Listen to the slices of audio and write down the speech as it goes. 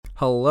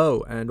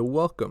Hello and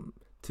welcome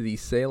to the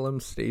Salem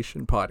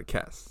Station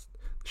Podcast,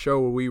 the show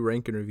where we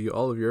rank and review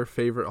all of your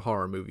favorite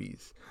horror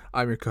movies.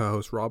 I'm your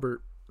co-host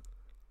Robert.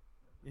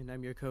 And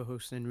I'm your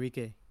co-host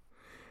Enrique.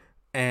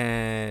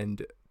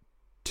 And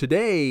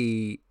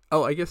today,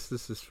 I guess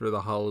this is for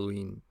the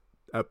Halloween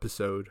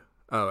episode.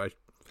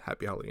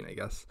 Happy Halloween, I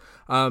guess.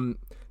 Happy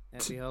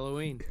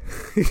Halloween.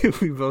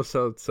 We both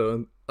sound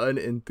so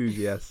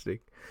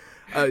unenthusiastic.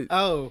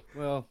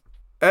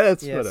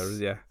 That's yes. whatever,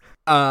 yeah.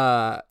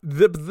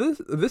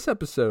 This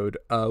episode,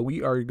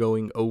 we are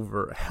going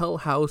over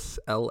House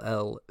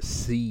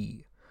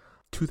LLC,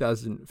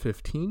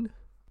 2015,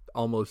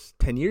 almost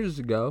 10 years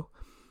ago.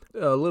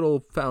 A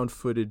little found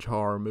footage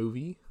horror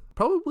movie.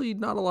 Probably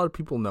not a lot of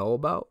people know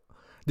about.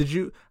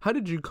 How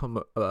did you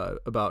come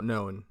about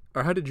knowing,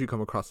 or how did you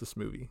come across this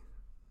movie?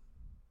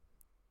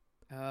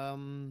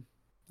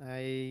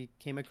 I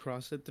came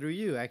across it through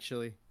you,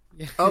 actually.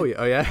 Oh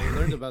yeah. I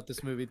learned about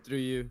this movie through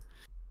you.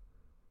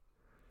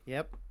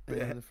 Yep.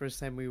 And the first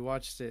time we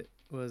watched it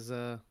was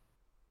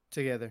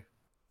together.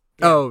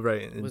 Yeah. Oh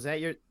right.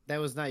 That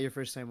was not your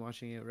first time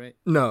watching it, right?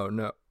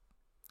 No.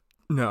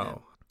 Yeah.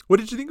 What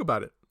did you think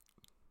about it?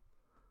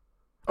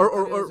 It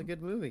was a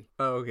good movie.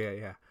 Oh, okay,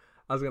 yeah.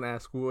 I was gonna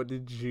ask, what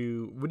do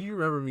you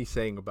remember me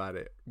saying about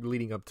it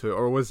leading up to it,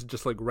 or was it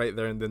just like right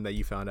there and then that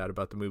you found out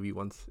about the movie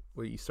once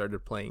when you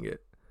started playing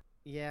it?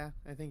 Yeah,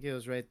 I think it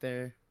was right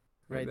there,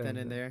 right then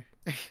and there.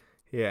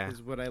 Yeah,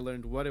 is what I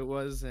learned what it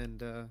was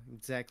and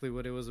exactly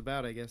what it was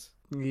about, I guess.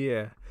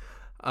 Yeah.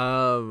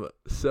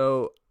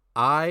 So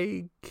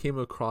I came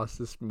across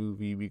this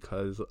movie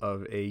because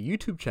of a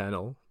YouTube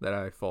channel that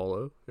I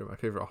follow. They're my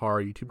favorite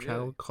horror YouTube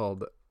channel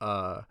called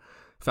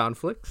Found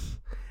Flicks.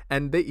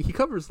 And he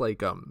covers he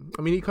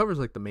covers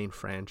like the main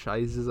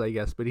franchises, I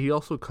guess, but he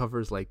also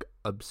covers like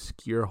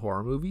obscure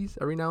horror movies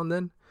every now and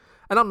then.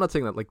 And I'm not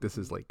saying that like this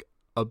is like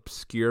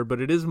obscure,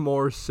 but it is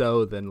more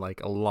so than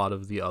like a lot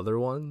of the other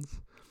ones.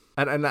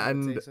 And I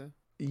would say so.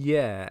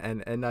 Yeah,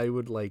 and I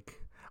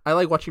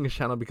like watching his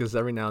channel because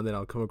every now and then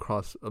I'll come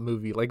across a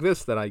movie like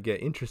this that I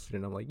get interested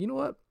in. I'm like, you know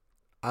what?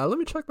 Let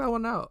me check that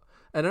one out.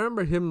 And I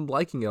remember him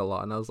liking it a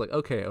lot, and I was like,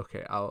 okay,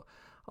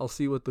 I'll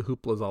see what the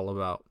hoopla's all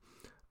about.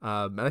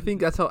 And I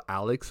think that's how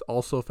Alex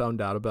also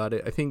found out about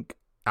it. I think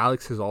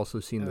Alex has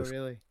also seen this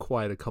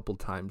quite a couple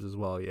times as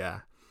well. Yeah,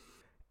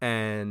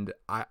 and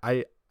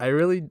I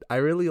really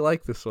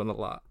like this one a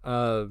lot.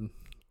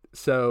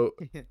 So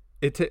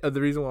the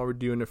reason why we're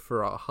doing it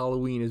for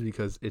Halloween is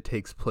because it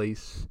takes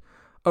place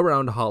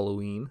around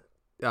Halloween.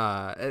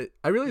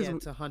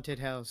 It's a haunted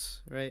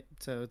house, right?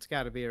 So it's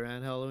got to be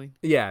around Halloween.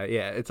 Yeah,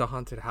 it's a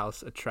haunted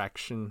house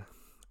attraction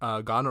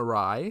gone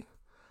awry.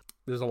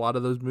 There's a lot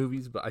of those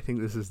movies, but I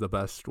think this is the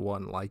best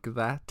one like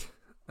that.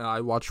 I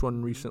watched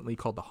one recently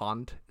called The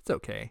Haunt. It's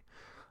okay,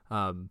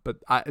 but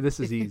this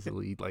is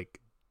easily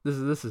like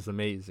this is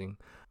amazing.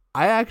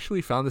 I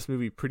actually found this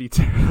movie pretty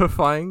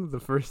terrifying the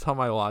first time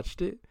I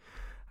watched it.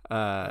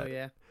 Oh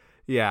yeah.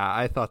 Yeah,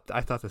 I thought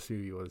this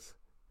movie was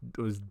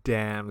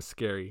damn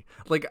scary.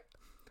 Like,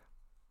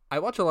 I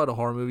watch a lot of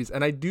horror movies,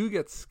 and I do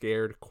get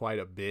scared quite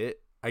a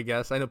bit. I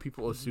guess I know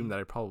people assume that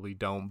I probably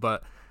don't,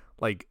 but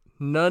like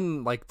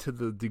none like to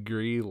the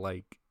degree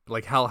like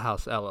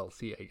House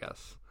LLC, I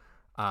guess.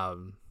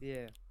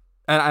 Yeah.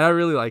 And I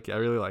really like it. I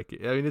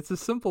mean, it's a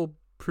simple,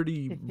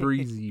 pretty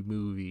breezy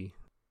movie,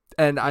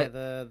 and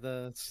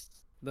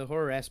the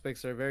horror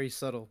aspects are very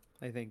subtle,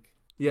 I think.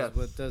 Yes.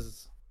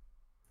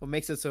 What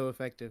makes it so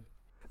effective.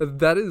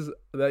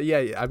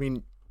 Yeah, I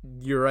mean,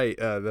 you're right.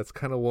 That's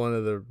kind of one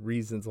of the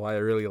reasons why I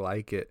really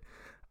like it.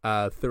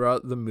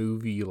 Throughout the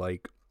movie,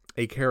 like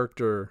a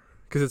character,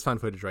 because it's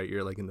found footage, right?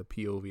 You're like in the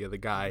POV of the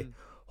guy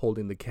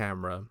holding the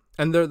camera,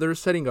 and they're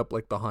setting up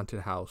like the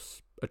haunted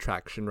house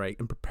attraction, right,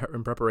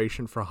 in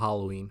preparation for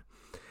Halloween.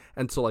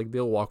 And so like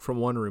they'll walk from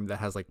one room that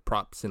has like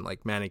props and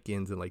like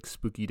mannequins and like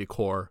spooky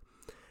decor.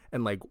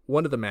 And, like,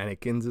 one of the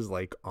mannequins is,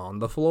 like, on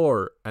the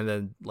floor. And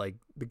then, like,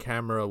 the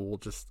camera will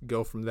just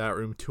go from that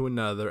room to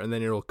another. And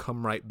then it'll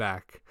come right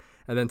back.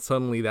 And then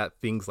suddenly that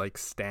thing's, like,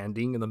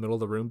 standing in the middle of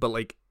the room. But,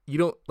 like, you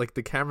don't, like,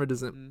 the camera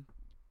doesn't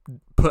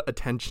put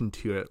attention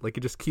to it. Like,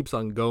 it just keeps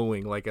on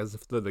going, like, as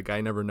if the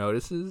guy never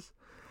notices.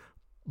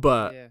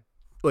 But,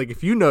 like,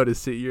 if you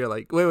notice it, you're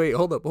like, wait,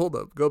 hold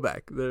up, go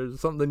back.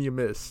 There's something you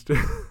missed.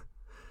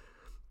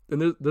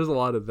 And there's a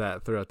lot of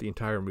that throughout the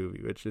entire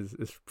movie, which is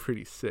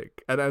pretty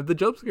sick. And the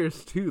jump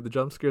scares, too. The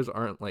jump scares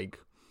aren't, like,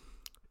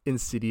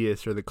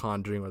 Insidious or The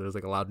Conjuring, where there's,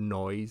 like, a loud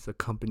noise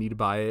accompanied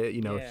by it.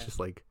 You know, It's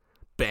just, like,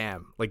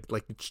 bam. Like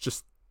it's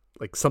just,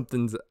 like,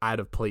 something's out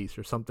of place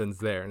or something's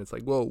there. And it's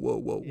like, whoa,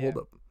 hold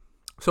up.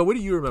 So what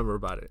do you remember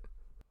about it?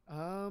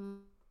 I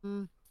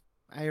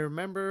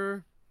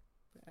remember,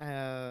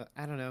 I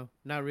don't know,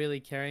 not really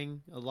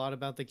caring a lot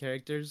about the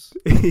characters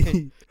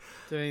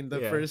during the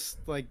first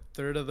like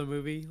third of the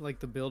movie, like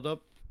the build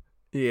up.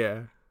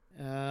 Yeah.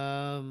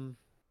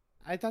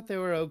 I thought they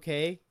were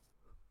okay.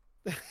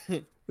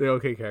 They're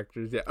okay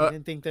characters. Yeah. I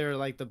didn't think they were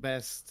like the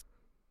best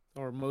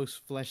or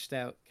most fleshed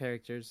out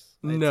characters.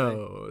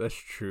 No, that's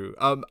true.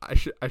 I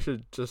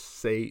should just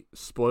say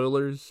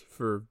spoilers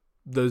for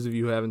those of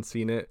you who haven't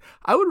seen it,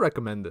 I would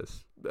recommend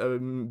this.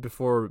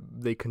 Before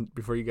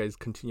you guys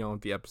continue on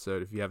with the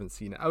episode, if you haven't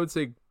seen it, I would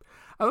say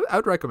I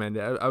would recommend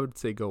it. I would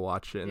say go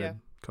watch it and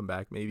then come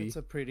back maybe. It's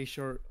a pretty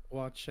short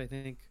watch, I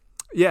think.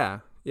 Yeah.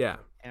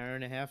 Hour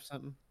and a half,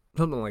 something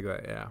like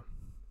that. Yeah.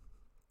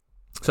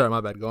 Sorry,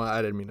 my bad. Go on.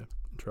 I didn't mean to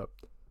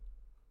interrupt.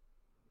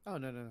 Oh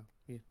no.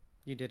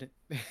 You didn't.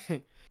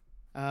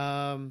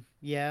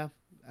 Yeah.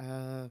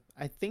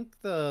 I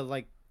think the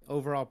like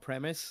overall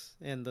premise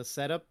and the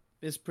setup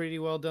is pretty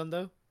well done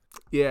though.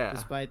 Yeah.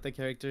 Despite the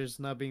characters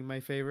not being my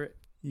favorite.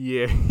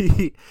 Yeah.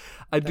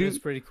 It's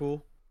pretty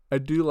cool. I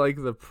do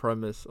like the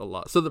premise a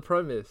lot. So the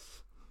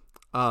premise,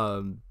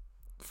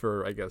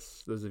 for I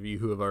guess those of you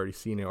who have already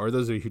seen it, or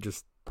those of you who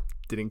just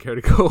didn't care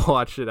to go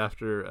watch it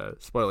after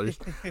spoilers,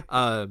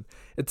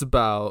 it's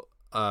about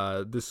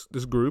this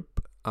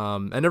group,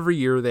 and every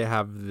year they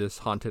have this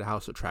haunted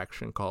house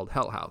attraction called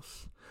Hell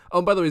House. Oh,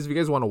 and by the way, if you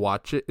guys want to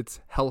watch it, it's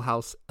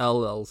House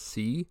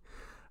LLC.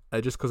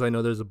 Just because I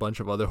know there's a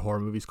bunch of other horror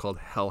movies called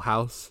Hell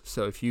House,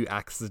 so if you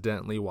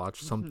accidentally watch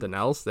something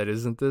else that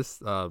isn't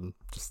this,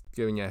 just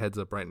giving you a heads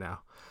up right now.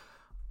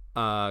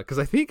 Because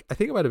I think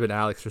it might have been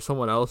Alex or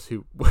someone else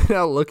who went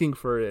out looking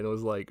for it and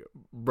was like,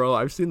 "Bro,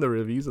 I've seen the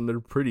reviews and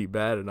they're pretty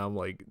bad," and I'm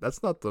like,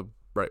 "That's not the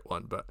right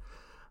one," but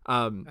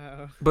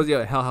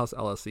yeah, Hell House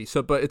LLC.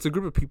 So, but it's a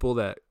group of people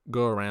that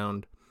go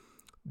around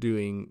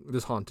doing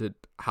this haunted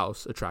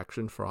house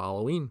attraction for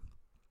Halloween.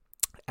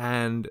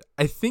 And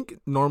I think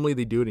normally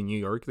they do it in New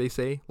York, they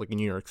say, like in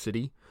New York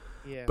City.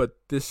 Yeah. But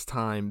this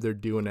time they're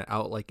doing it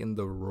out like in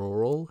the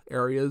rural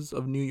areas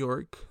of New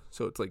York.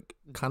 So it's like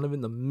kind of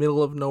in the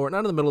middle of nowhere. Not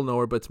in the middle of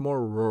nowhere, but it's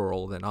more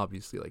rural than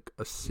obviously like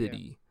a city.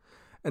 Yeah.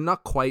 And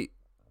not quite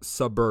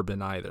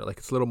suburban either. Like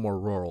it's a little more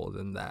rural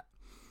than that.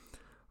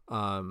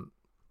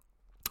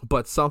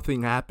 But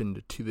something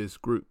happened to this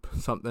group.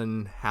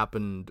 Something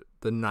happened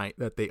the night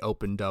that they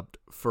opened up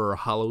for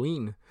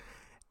Halloween.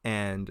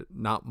 And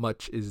not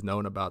much is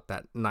known about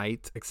that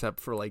night except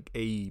for like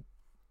a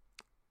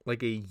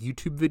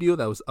YouTube video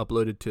that was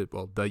uploaded to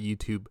the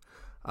YouTube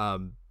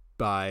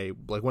by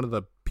like one of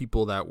the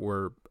people that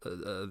were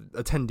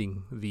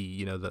attending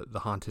the the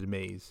haunted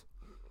maze,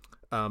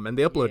 and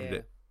they uploaded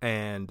it,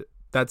 and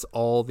that's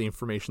all the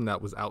information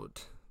that was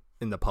out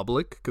in the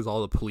public because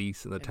all the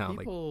police in the town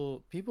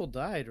people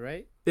died,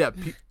 right? Yeah,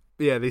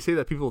 they say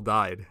that people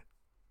died.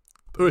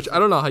 Which I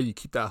don't know how you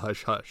keep that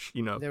hush hush,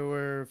 There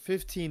were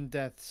 15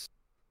 deaths.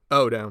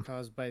 Oh, damn.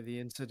 Caused by the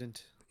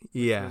incident.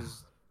 Yeah.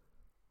 Was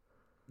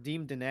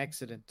deemed an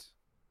accident.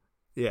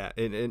 Yeah,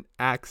 an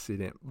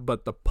accident,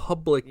 but the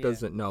public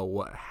doesn't know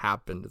what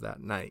happened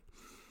that night.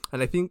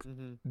 And I think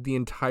the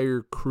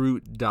entire crew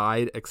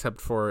died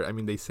except for,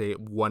 they say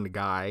one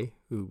guy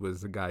who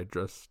was the guy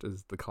dressed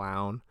as the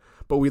clown.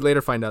 But we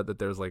later find out that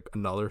there's like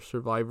another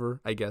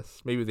survivor, I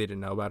guess. Maybe they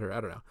didn't know about her. I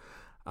don't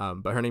know.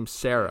 But her name's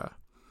Sarah.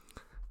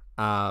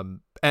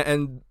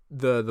 And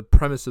the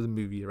premise of the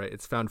movie, right?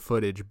 It's found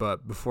footage,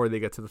 but before they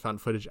get to the found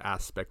footage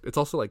aspect, it's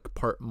also like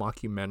part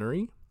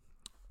mockumentary.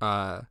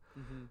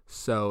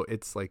 So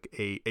it's like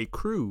a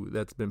crew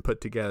that's been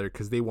put together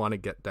because they want to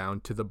get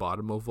down to the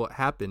bottom of what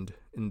happened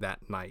in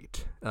that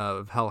night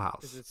of Hell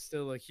House. It's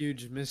still a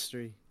huge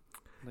mystery.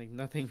 Like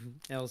nothing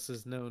else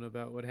is known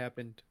about what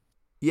happened.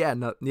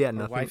 Nothing.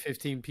 Why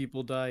 15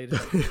 people died.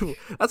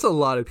 That's a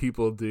lot of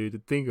people, dude, to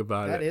think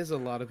about it. That is a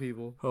lot of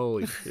people.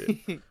 Holy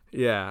shit.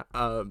 Yeah.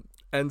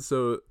 And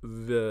so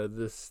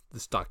this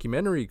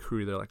documentary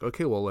crew, they're like,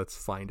 okay, well, let's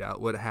find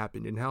out what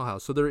happened in Hell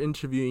House. So they're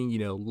interviewing,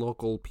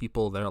 local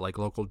people. They're like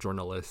local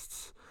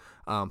journalists,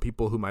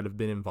 people who might have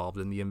been involved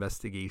in the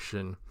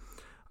investigation.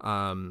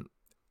 And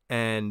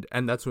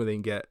that's when they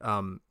get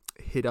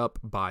hit up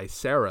by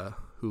Sarah,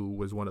 who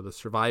was one of the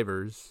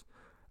survivors.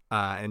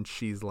 And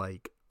she's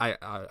like,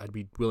 I'd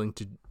be willing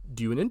to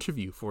do an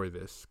interview for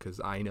this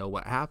because I know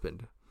what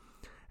happened.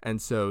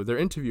 And so they're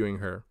interviewing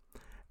her,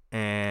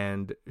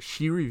 and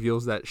she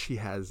reveals that she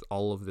has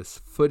all of this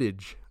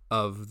footage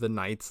of the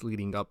nights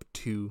leading up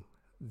to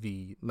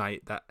the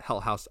night that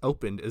Hell House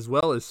opened, as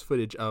well as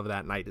footage of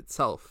that night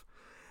itself.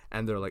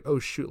 And they're like, oh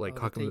shoot, like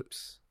how come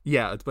tapes.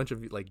 Yeah, it's a bunch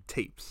of like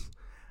tapes.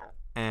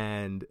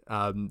 And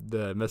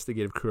the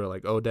investigative crew are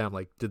like, oh damn,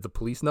 like did the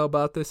police know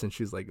about this? And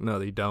she's like, no,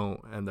 they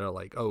don't. And they're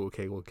like, oh,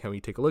 okay, well, can we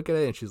take a look at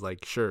it? And she's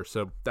like, sure.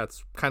 So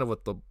that's kind of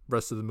what the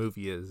rest of the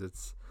movie is.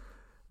 It's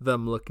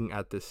them looking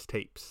at this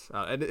tapes,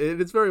 and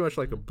it's very much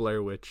like a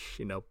Blair Witch,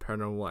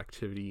 Paranormal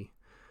Activity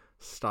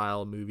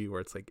style movie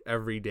where it's like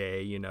every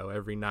day,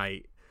 every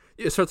night.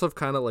 It starts off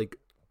kind of like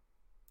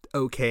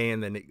okay,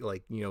 and then it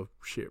like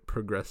shit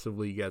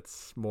progressively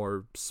gets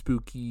more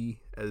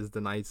spooky as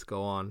the nights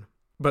go on.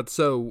 But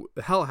so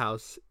Hell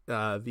House,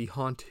 the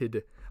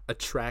haunted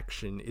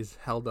attraction, is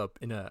held up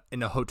in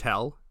a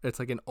hotel. It's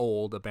like an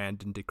old,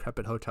 abandoned,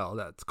 decrepit hotel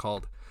that's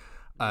called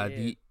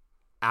the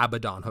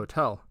Abaddon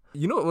Hotel.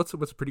 What's a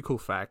pretty cool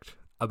fact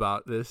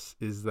about this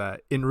is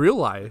that in real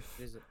life,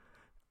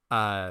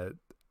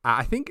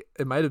 I think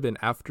it might have been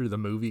after the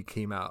movie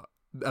came out,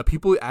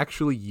 people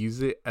actually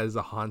use it as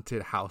a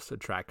haunted house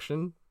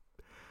attraction.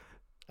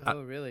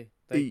 Oh, really?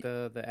 Like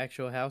the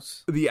actual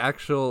house. The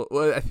actual,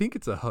 well, I think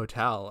it's a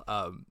hotel.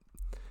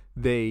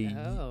 They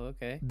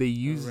Okay. they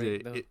use Right,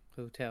 it. the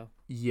hotel.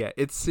 Yeah,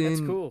 That's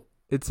cool.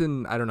 it's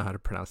in, I don't know how to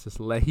pronounce this,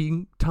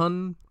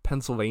 Lehighton,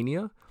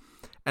 Pennsylvania,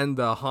 and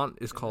the haunt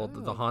is called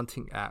The Oh,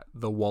 Haunting at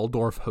the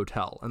Waldorf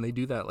Hotel, and they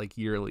do that like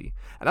yearly,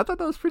 and I thought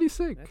that was pretty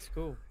sick. that's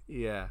cool.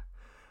 Yeah.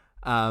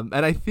 And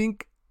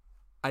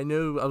I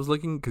know I was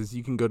looking because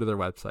you can go to their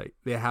website.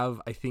 They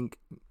have, I think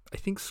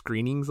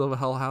screenings of a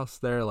Hell House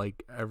there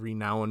like every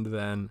now and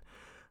then.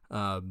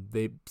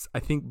 They, I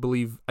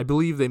believe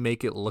they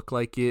make it look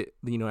like it,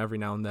 every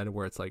now and then,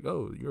 where it's like,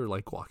 oh, you're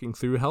like walking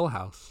through Hell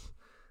House,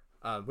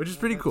 which is Oh,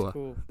 pretty that's cool.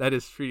 cool. That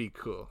is pretty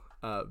cool.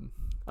 I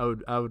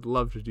would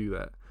love to do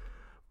that,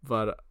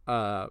 but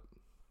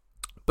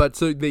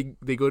so they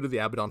go to the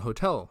Abaddon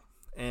Hotel,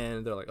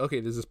 and they're like, okay,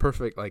 this is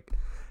perfect. Like,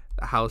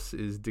 the house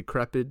is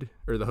decrepit,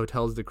 or the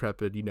hotel's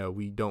decrepit.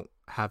 We don't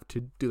have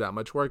to do that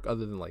much work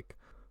other than like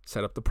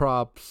set up the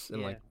props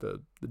and Yeah. like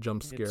the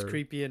jump scare. It's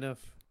creepy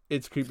enough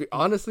It's creepy,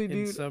 honestly, in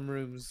dude. some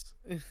rooms.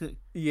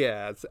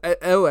 Yeah.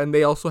 And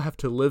they also have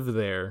to live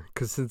there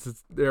because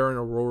since they're in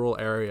a rural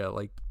area,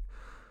 like,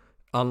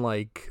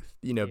 unlike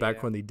back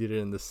Yeah. when they did it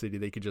in the city,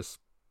 they could just,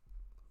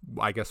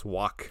 I guess,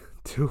 walk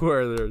to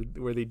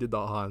where they did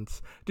the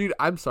haunts. Dude,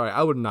 I'm sorry,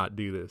 I would not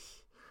do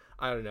this.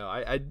 I don't know.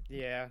 I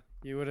Yeah.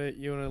 You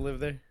wanna live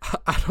there?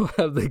 I don't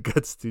have the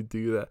guts to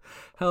do that.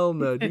 Hell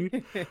no,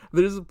 dude.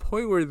 There's a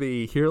point where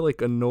they hear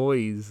like a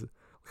noise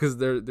because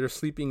they're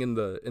sleeping in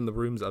the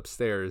rooms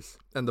upstairs,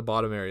 and the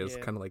bottom area is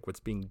Yeah. kind of like what's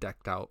being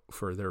decked out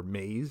for their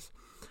maze.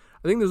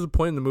 I think there's a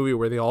point in the movie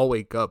where they all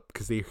wake up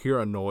because they hear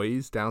a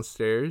noise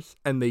downstairs,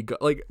 and they go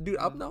like, dude,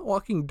 I'm not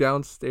walking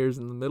downstairs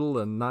in the middle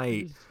of the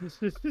night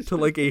to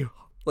like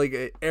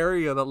a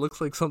area that looks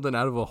like something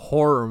out of a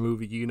horror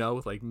movie,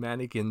 with like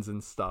mannequins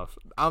and stuff.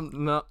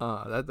 I'm not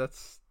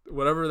that's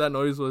whatever that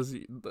noise was.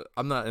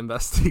 I'm not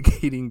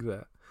investigating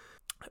that.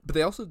 But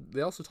they also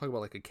talk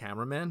about like a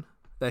cameraman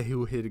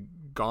who had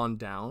gone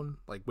down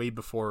like way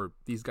before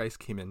these guys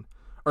came in,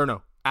 or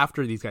no,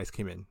 after these guys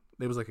came in.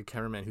 There was like a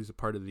cameraman who's a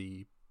part of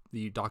the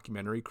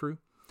documentary crew,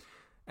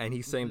 and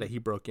he's saying that he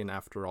broke in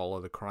after all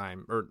of the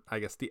crime, or I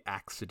guess the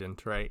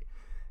accident, right?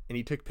 And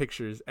he took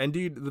pictures, and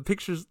dude, the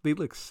pictures, they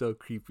look so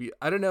creepy.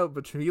 I don't know,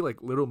 but to me,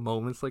 like, little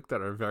moments like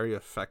that are very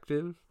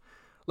effective.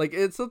 Like,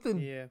 it's something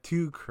Yeah.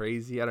 too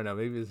crazy. I don't know,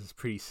 maybe this is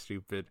pretty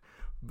stupid,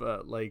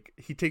 but like,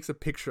 he takes a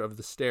picture of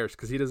the stairs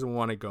because he doesn't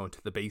want to go into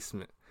the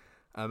basement.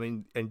 I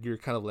mean, and you're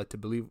kind of led to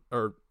believe,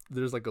 or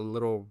there's like a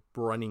little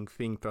running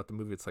thing throughout the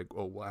movie. It's like,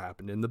 oh, what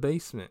happened in the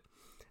basement?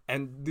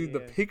 And dude,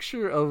 the Yeah.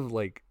 picture of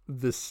like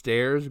the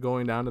stairs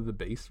going down to the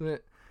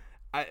basement,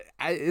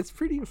 it's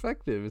pretty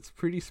effective. It's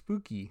pretty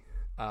spooky.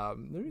 Let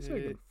me see if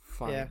I can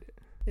find Yeah. it.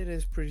 It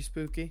is pretty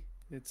spooky.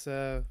 It's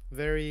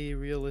very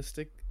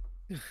realistic.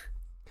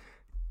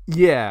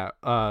 Yeah.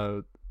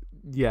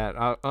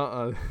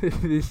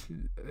 This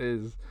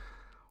is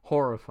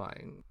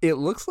horrifying. It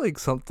looks like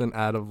something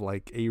out of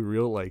like a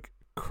real like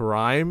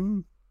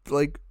crime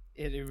like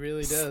It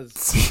really does.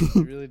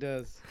 scene. It really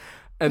does.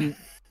 And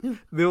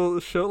they'll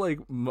show like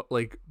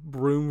like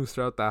brooms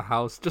throughout the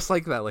house, just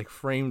like that, like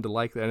framed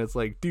like that. And it's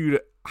like, dude,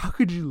 how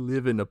could you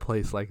live in a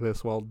place like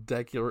this while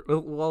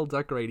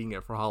decorating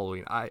it for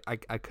Halloween? I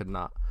could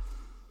not.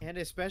 And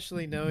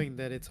especially knowing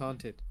that it's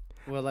haunted.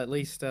 Well, at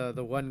least the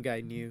one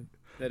guy knew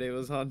that it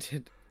was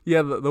haunted.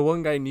 Yeah, the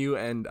one guy knew,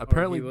 and Or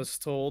apparently he was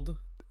told,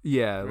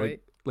 yeah, right?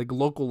 like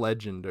local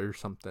legend or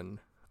something.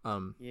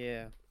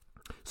 Yeah.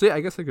 So yeah, I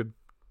guess I could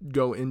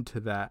go into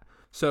that.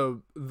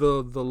 So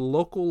the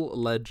local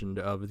legend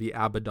of the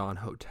Abaddon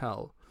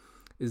Hotel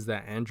is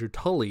that Andrew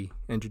Tully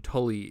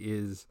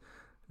is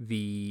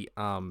the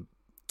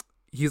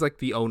he's like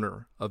the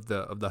owner of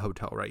the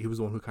hotel, right? He was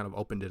the one who kind of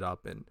opened it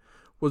up and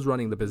was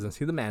running the business.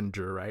 He's the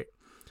manager, right?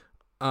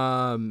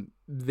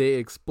 They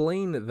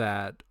explain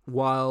that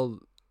while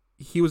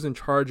he was in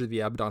charge of the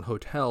Abaddon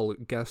Hotel,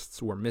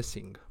 guests were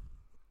missing.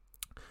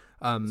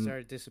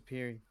 Started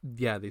disappearing.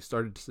 Yeah, they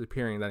started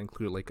disappearing. That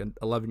included like an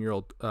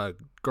 11-year-old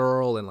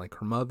girl and like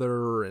her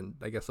mother and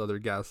I guess other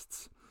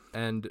guests.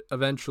 And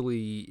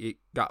eventually it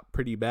got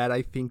pretty bad.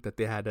 I think that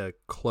they had to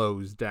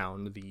close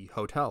down the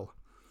hotel.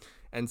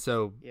 And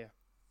so, Yeah.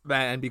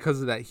 and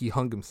because of that, he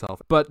hung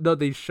himself. But no,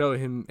 they show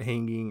him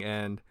hanging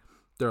and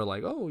they're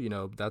like, oh,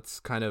 that's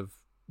kind of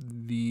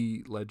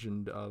the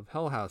legend of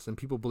Hell House. And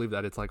people believe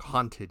that it's like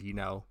haunted,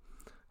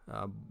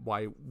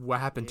 what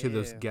happened to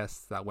those Yeah.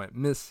 guests that went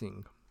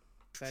missing?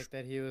 The fact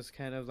that he was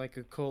kind of like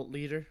a cult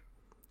leader.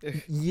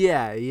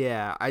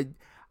 Yeah.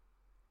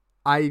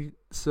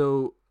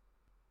 So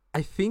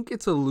I think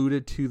it's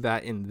alluded to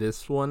that in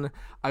this one.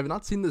 I've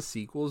not seen the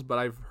sequels, but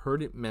I've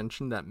heard it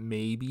mentioned that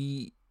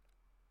maybe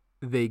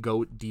they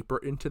go deeper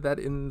into that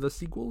in the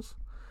sequels.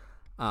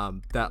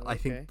 That I Okay.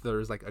 think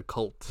there's like a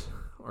cult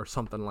or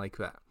something like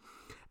that.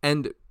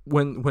 And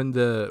when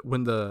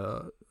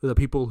the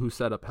people who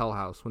set up Hell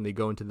House, when they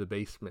go into the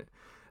basement,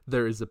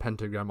 there is a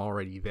pentagram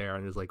already there,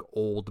 and there's like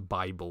old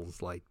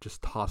Bibles like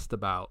just tossed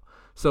about.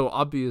 So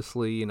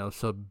obviously,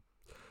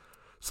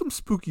 some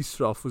spooky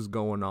stuff was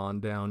going on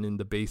down in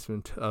the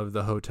basement of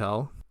the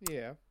hotel.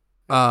 Yeah.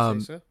 I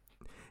would say so.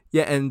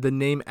 Yeah, and the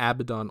name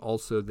Abaddon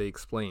also they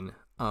explain.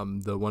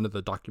 The one of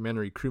the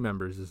documentary crew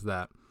members is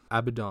that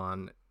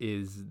Abaddon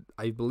is,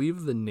 I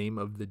believe, the name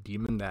of the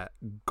demon that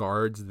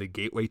guards the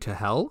gateway to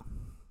hell.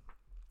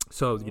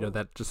 So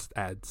that just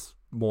adds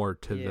more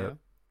to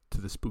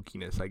the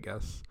spookiness, I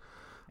guess.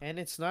 And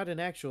it's not an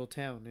actual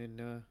town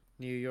in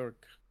New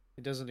York.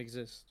 It doesn't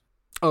exist.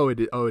 Oh,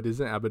 it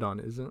isn't Abaddon,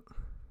 isn't?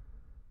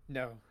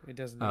 No, it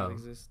does not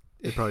exist.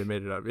 They probably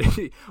made it up.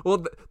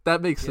 Well,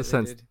 that makes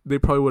sense. Did. They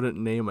probably wouldn't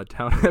name a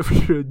town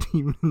after a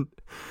demon.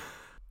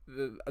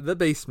 The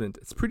basement,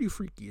 it's pretty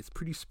freaky. It's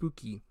pretty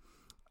spooky.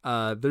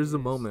 There's a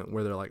moment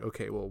where they're like,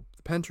 okay, well,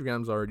 the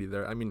pentagram's already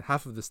there. I mean,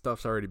 half of the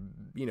stuff's already,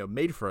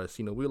 made for us.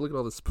 We look at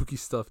all the spooky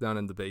stuff down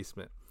in the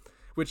basement.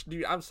 Which,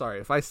 dude, I'm sorry.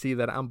 If I see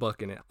that, I'm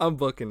booking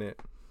it.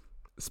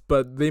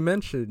 But they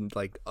mentioned,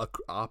 like,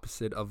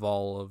 opposite of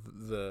all of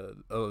the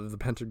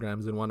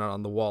pentagrams and whatnot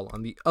on the wall.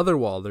 On the other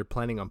wall, they're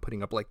planning on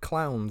putting up, like,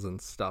 clowns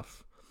and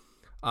stuff.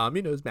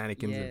 As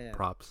mannequins and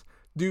props.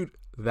 Dude,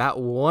 that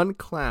one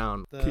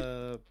clown.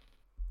 The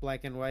black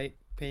and white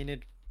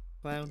painted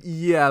clown?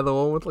 Yeah, the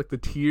one with, like, the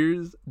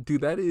tears.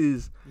 Dude, that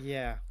is...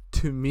 Yeah.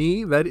 To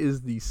me, that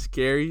is the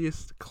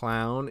scariest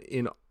clown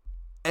in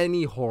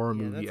any horror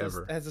movie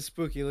ever. That's a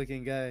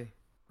spooky-looking guy.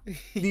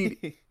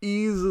 Dude,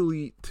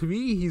 easily, to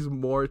me, he's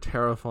more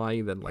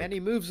terrifying than, like... And he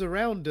moves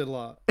around a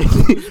lot.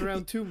 He moves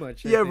around too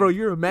much, I think. Bro,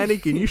 you're a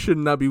mannequin. You should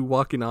not be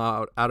walking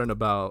out and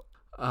about.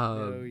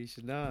 No, you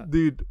should not.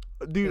 Dude,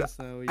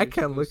 I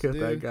can't look at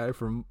that guy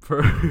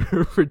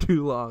for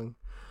too long.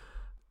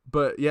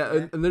 But,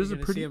 and there's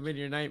you see him in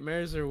your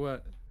nightmares or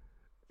what?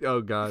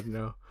 Oh, God,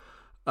 no.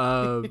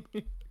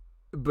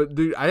 But,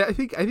 dude, I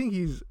think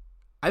he's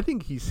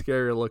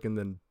scarier looking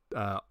than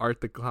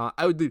Art the Clown.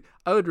 I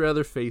would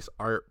rather face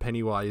Art,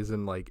 Pennywise,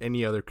 and like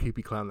any other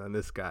creepy clown than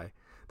this guy.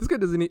 This guy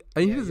doesn't.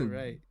 He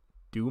doesn't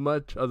do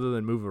much other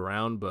than move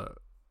around. But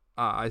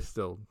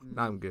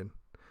I'm good.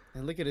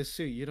 And look at his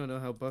suit. You don't know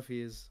how buff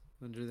he is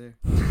under there.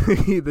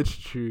 That's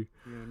true.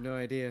 You have no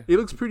idea. He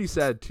looks pretty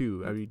sad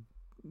too. I mean,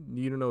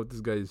 you don't know what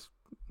this guy's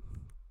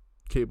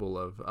capable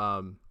of.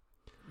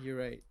 You're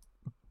right.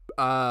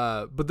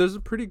 But there's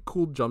a pretty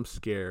cool jump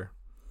scare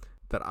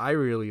that I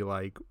really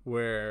like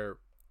where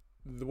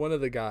one of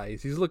the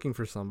guys, he's looking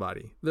for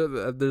somebody.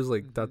 There's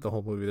like that the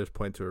whole movie. There's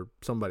points where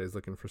somebody's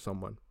looking for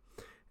someone,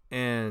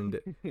 and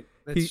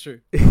that's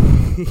true.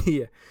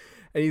 Yeah,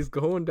 and he's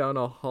going down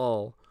a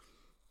hall,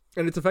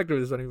 and it's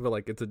effective. It's not even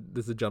like it's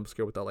a jump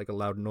scare without like a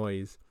loud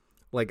noise,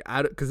 like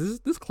because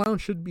this clown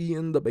should be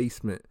in the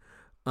basement.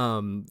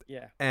 And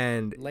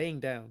laying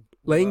down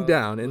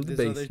in the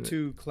basement. Other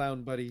two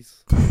clown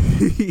buddies.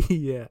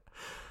 Yeah,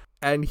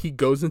 and he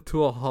goes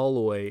into a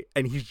hallway,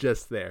 and he's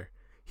just there.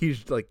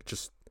 He's like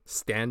just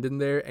standing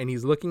there, and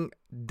he's looking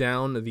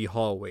down the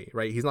hallway.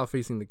 Right, he's not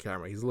facing the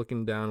camera. He's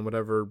looking down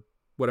whatever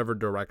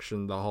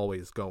direction the hallway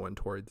is going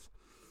towards.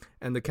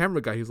 And the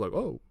camera guy, he's like,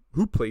 "Oh,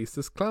 who placed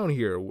this clown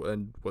here?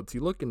 And what's he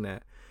looking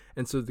at?"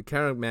 And so the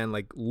cameraman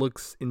like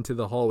looks into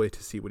the hallway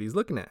to see what he's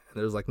looking at,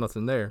 and there's like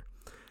nothing there.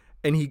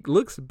 And he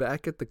looks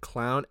back at the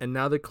clown, and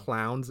now the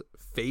clown's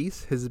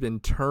face has been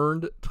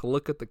turned to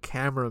look at the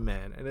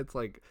cameraman. And it's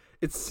like,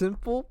 it's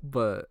simple,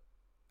 but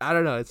I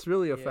don't know. It's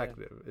really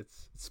effective.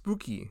 It's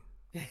spooky.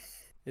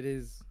 It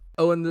is.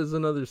 Oh, and there's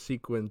another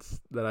sequence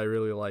that I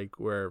really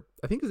like where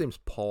I think his name's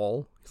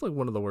Paul. He's like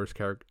one of the worst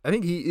characters. I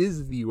think he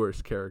is the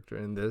worst character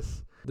in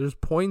this. There's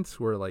points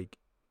where like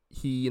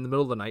he, in the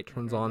middle of the night,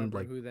 turns on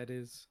like... who that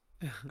is.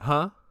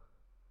 Huh?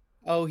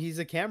 Oh, he's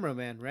a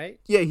cameraman, right?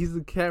 Yeah, he's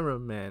the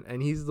cameraman,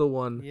 and he's the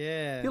one.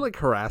 Yeah. He like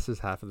harasses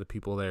half of the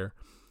people there,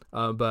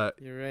 but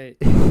you're right.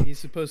 He's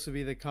supposed to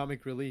be the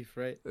comic relief,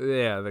 right?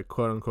 Yeah, the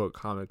quote unquote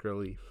comic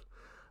relief.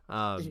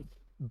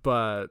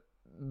 But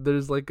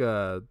there's like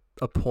a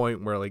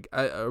point where like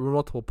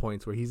multiple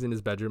points where he's in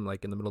his bedroom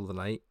like in the middle of the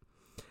night,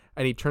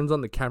 and he turns on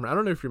the camera. I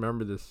don't know if you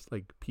remember this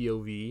like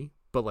POV,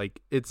 but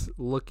like it's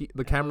looking.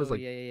 The camera's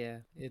like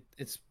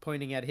It's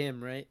pointing at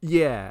him, right?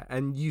 Yeah,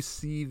 and you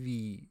see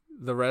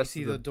the rest.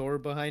 You see the door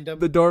behind him?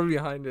 The door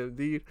behind him,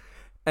 dude.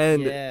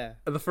 And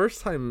the first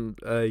time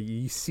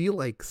you see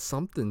like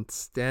something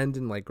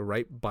standing like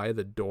right by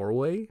the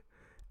doorway,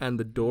 and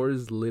the door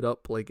is lit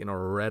up like in a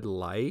red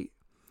light.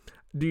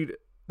 Dude,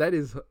 that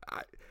is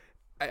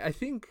I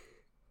think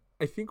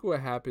what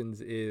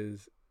happens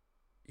is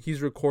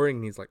he's recording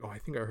and he's like, "Oh, I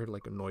think I heard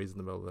like a noise in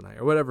the middle of the night,"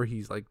 or whatever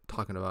he's like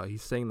talking about.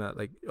 He's saying that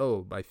like,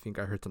 "Oh, I think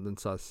I heard something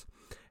sus."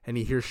 And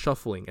he hears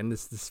shuffling, and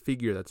this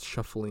figure that's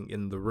shuffling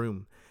in the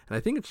room. And I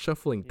think it's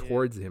shuffling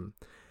towards him.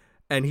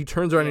 And he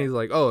turns around and he's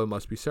like, "Oh, it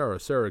must be Sarah.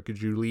 Sarah, could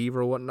you leave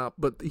or whatnot?"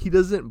 But he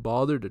doesn't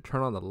bother to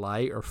turn on the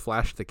light or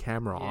flash the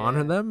camera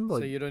on them.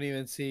 Like, so you don't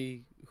even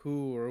see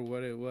who or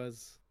what it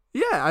was.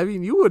 Yeah, I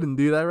mean, you wouldn't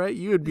do that, right?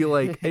 You would be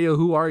like, "Hey, yo,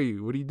 who are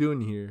you? What are you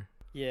doing here?"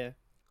 Yeah.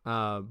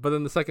 But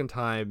then the second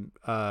time,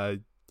 I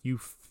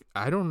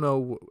don't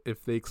know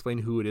if they explain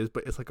who it is,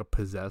 but it's like a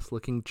possessed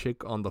looking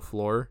chick on the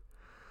floor,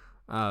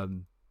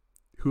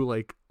 who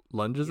like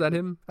lunges Yeah, at but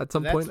him at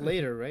some that's point.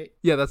 later, right?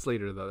 Yeah, that's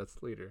later though.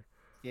 That's later.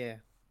 Yeah.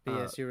 But Uh,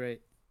 yes, you're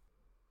right.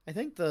 I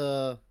think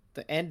the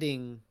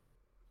ending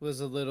was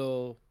a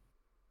little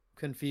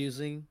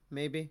confusing,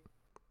 maybe,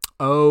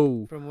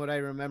 oh, from what I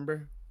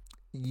remember.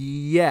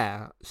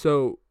 yeah.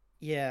 So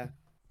Yeah.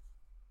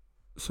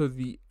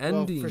 the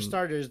Well, for ending.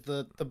 starters,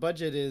 the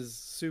budget is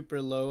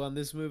super low on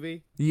this movie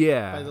by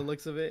Yeah. the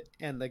looks of it,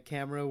 and the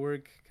camera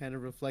work kind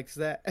of reflects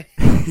that.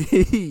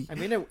 I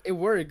mean, it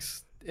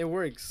works. It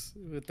works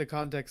with the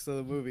context of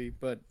the movie,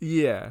 but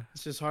Yeah,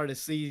 it's just hard to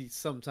see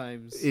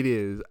sometimes, it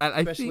is. And I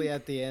especially think.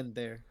 at the end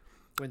there,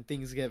 when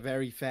things get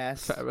very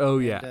fast Oh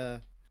and yeah.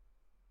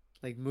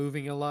 like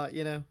moving a lot,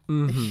 you know?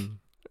 Mm-hmm.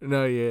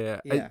 No, yeah.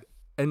 Yeah.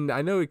 And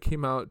I know it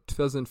came out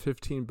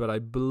 2015, but I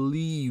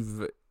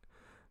believe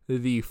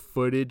the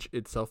footage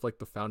itself, like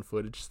the found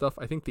footage stuff,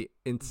 I think the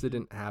Hmm.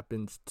 incident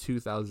happens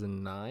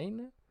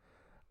 2009.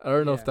 I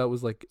don't know if Yeah. that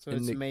was like So in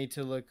it's the. made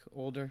to look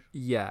older,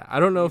 Yeah, I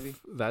don't know maybe.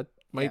 if that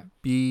might Yeah.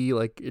 be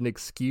like an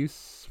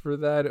excuse for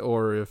that,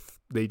 or if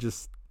they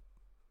just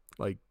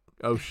like,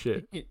 oh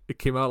shit, it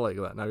came out like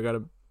that. Now we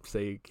gotta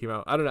say it came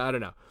out. I don't know. I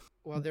don't know.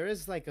 Well, there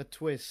is like a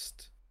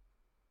twist,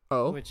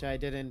 Oh, which I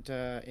didn't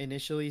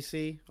initially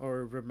see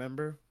or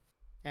remember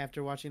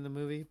after watching the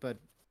movie, but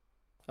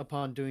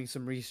upon doing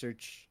some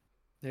research,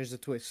 there's a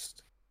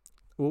twist.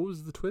 what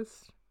was the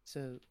twist?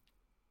 So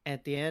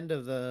at the end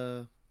of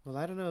the, well,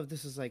 I don't know if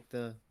this is like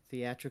the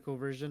theatrical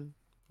version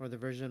or the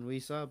version we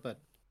saw,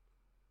 but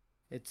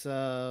it's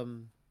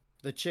the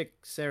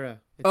chick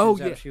Sarah. It Oh turns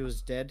yeah, out she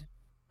was dead,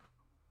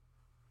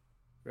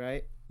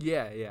 right?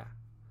 yeah.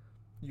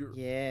 You're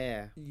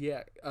Yeah.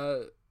 yeah.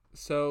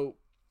 So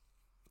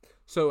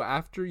so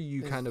after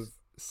you kind of 'Cause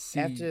see.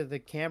 after the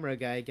camera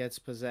guy gets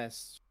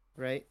possessed,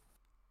 right?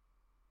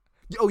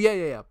 Oh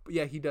yeah.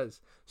 He does.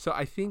 So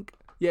I think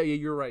yeah.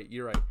 You're right.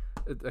 You're right.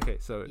 Okay,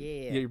 so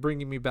yeah, Yeah. you're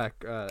bringing me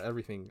back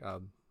everything.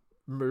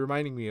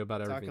 Reminding me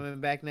about It's all everything.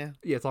 coming back now.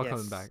 Yeah, it's all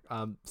coming Yes.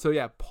 back. So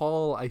yeah,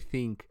 Paul I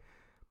think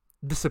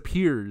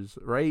disappears.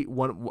 Right,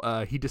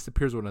 he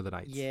disappears one of the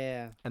nights,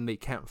 Yeah. and they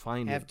can't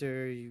find him.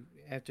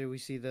 After we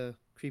see the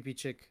creepy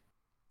chick.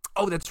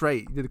 Oh, that's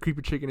right. The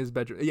creepy chick in his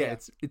bedroom. Yeah, Yeah.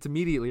 it's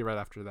immediately right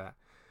after that.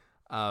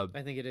 Uh,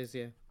 I think it is.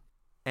 Yeah.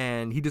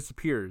 and he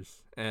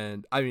disappears.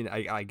 And I mean,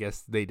 I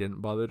guess they didn't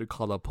bother to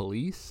call the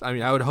police. I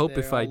mean, I would hope They're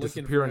if I all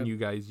looking disappear for on him. you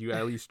guys, you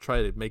at least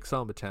try to make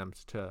some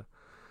attempts to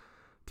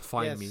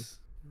find me. Yes.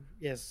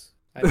 Yes.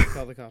 I would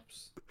call the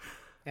cops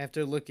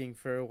after looking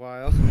for a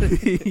while.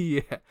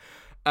 Yeah.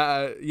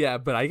 Yeah,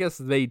 but I guess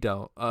they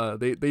don't.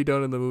 They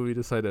don't in the movie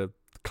decide to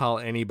call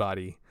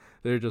anybody.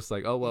 They're just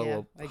like, oh Yeah.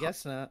 well, I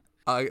guess not.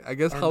 I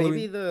guess Or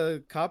maybe Halloween.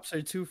 the cops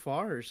are too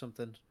far or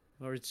something.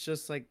 Or it's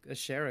just like a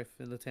sheriff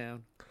in the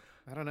town.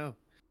 I don't know.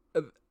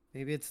 uh,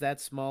 Maybe it's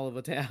that small of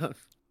a town.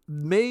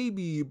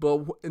 Maybe,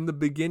 but in the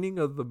beginning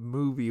of the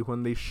movie,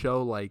 when they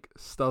show like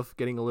stuff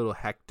getting a little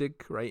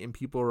hectic, right, and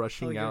people Oh,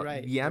 rushing you're out,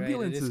 right. the You're right. It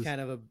ambulance is is. kind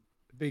of a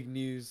big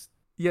news.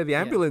 Yeah, the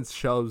Yeah. ambulance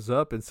shows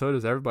up, and so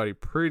does everybody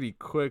pretty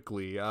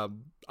quickly. I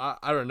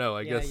don't know.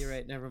 I Yeah, guess you're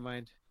right. Never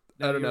mind.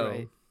 I No, don't you're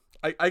know.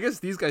 right. I guess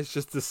these guys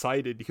just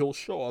decided he'll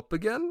show up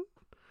again.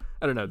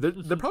 I don't know.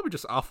 They're probably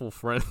just awful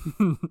friends.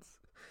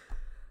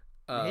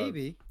 uh,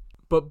 Maybe.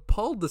 but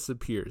Paul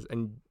disappears,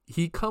 and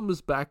he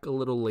comes back a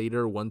little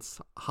later once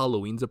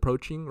Halloween's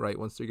approaching. Right,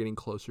 once they're getting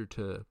closer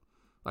to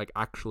like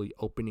actually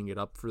opening it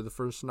up for the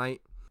first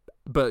night.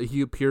 But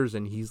he appears,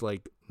 and he's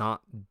like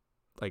not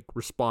like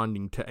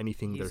responding to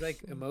anything. He's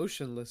like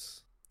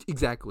emotionless.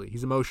 Exactly.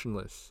 He's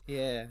emotionless.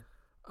 Yeah.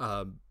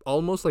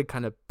 Almost like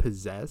kind of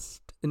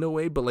possessed in a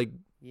way, but like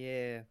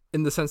Yeah.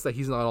 in the sense that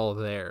he's not all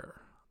there.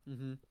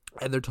 Mm-hmm.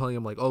 And they're telling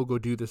him like, "Oh, go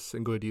do this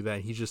and go do that."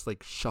 And he's just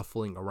like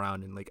shuffling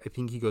around, and like I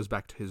think he goes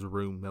back to his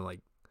room and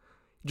like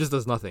he just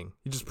does nothing.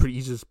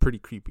 He's just pretty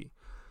creepy.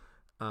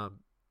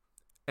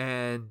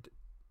 And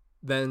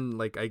then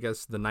like I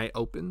guess the night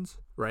opens,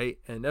 right?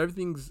 And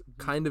everything's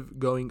Mm-hmm. kind of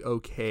going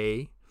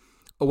okay.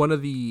 One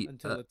of the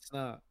Until it's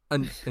not.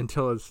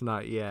 until it's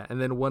not, yeah. And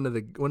then one of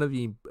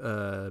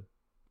the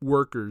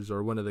workers,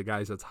 or one of the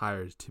guys that's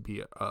hired to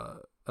be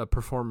a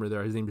performer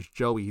there, his name is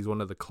Joey. He's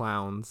one of the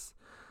clowns,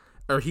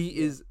 or he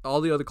is.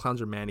 All the other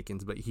clowns are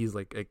mannequins, but he's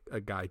like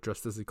a guy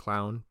dressed as a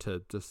clown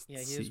to just Yeah,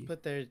 he see. was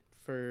put there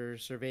for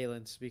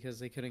surveillance because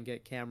they couldn't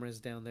get cameras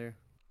down there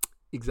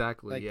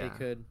Exactly, like yeah, they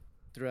could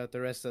throughout the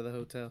rest of the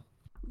hotel.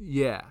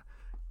 yeah.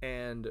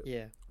 And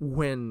Yeah.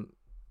 when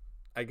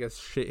I guess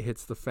shit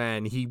hits the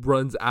fan, he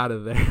runs out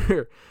of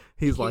there.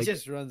 He's He like,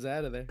 just runs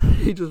out of there.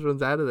 he just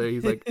runs out of there.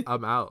 He's like,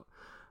 I'm out.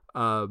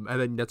 And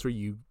then that's where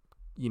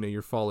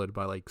you're followed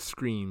by like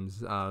screams,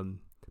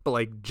 but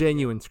like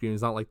genuine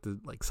screams, not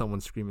like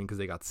someone screaming because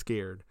they got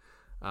scared.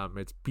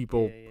 It's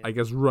people, Yeah. I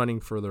guess, running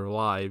for their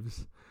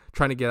lives,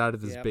 trying to get out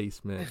of this Yep.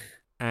 basement.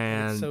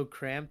 And it's And so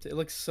cramped. It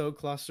looks so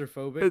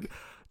claustrophobic.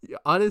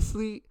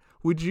 honestly,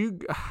 would you?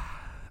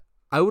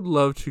 I would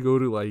love to go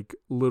to like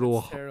little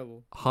It's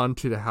terrible.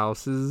 haunted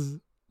houses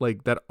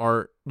like that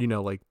aren't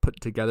like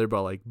put together by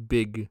like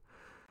big,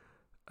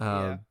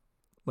 Yeah.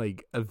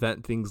 like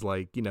event things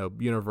like, you know,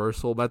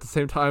 Universal, but at the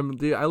same time,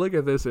 dude, I look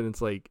at this and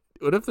it's like,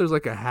 what if there's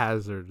like a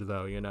hazard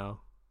though, you know?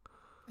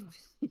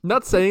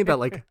 Not saying that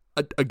like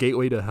a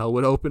gateway to hell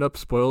would open up,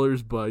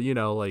 spoilers, but you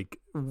know, like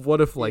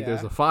what if like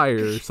there's Yeah. a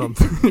fire or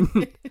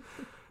something?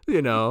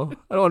 You know,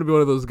 I don't want to be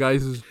one of those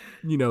guys who's,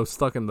 you know,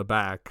 stuck in the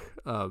back,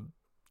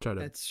 try to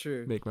That's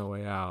true. make my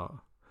way out.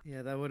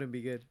 Yeah, that wouldn't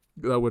be good.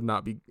 That would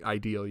not be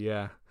ideal,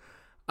 yeah.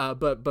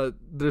 But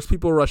there's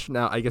people rushing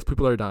out. I guess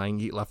people are dying,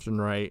 eat left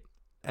and right,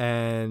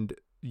 and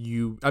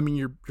you're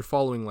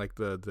following like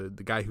the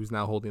guy who's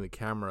now holding the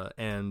camera,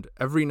 and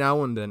every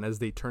now and then as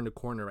they turn the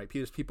corner, right,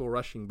 there's people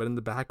rushing, but in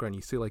the background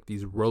you see like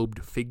these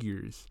robed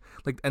figures,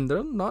 like, and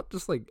they're not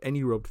just like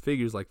any robed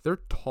figures, like they're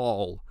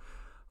tall,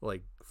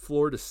 like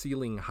floor to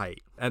ceiling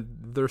height, and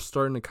they're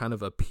starting to kind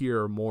of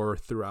appear more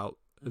throughout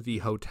the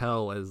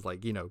hotel as,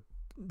 like, you know,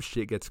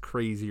 shit gets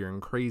crazier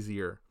and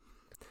crazier.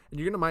 And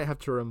you're gonna might have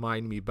to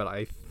remind me, but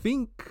I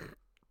think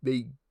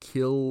they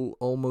kill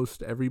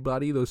almost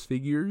everybody, those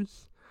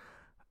figures,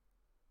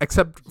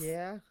 except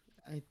Yeah,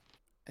 I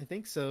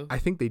think so. I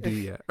think they do,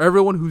 yeah.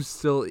 Everyone who's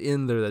still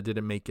in there that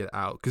didn't make it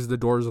out, because the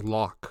doors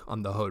lock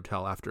on the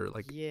hotel after,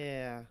 like,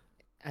 Yeah,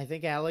 I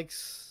think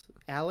Alex,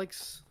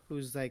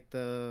 who's like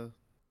the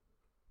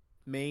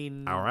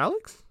main our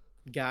Alex.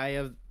 guy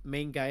of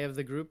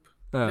the group.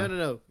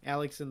 No,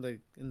 Alex in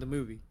the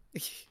movie.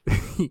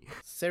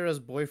 Sarah's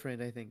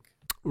boyfriend, I think.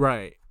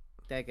 Right.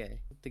 That guy,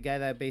 the guy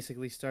that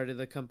basically started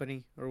the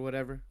company or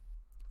whatever.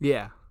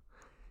 Yeah.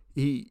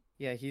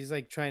 Yeah, he's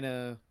like trying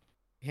to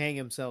hang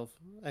himself,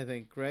 I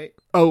think, right?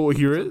 Oh,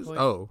 here At some is. point.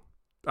 Oh,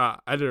 I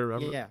didn't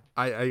remember. Yeah,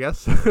 I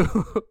guess. I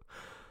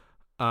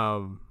I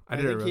didn't think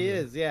he remember.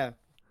 is. Yeah,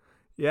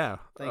 Yeah.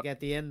 like at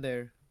the end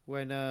there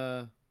when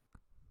Oh,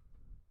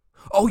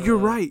 you're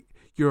uh, right.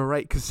 You're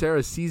right. Because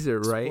Sarah sees it,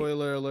 right?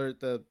 spoiler alert,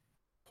 the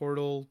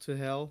portal to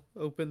hell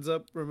opens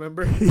up.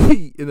 Remember?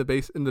 in the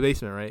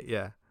basement, right?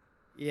 Yeah.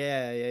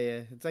 Yeah.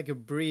 It's like a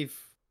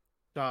brief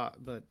shot,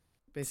 but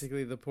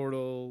basically the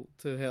portal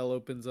to hell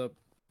opens up,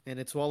 and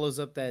it swallows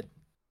up that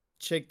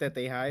chick that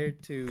they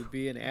hired to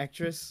be an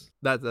actress.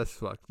 That's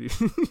fucked,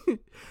 dude.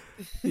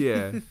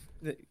 Yeah.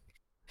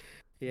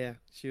 Yeah,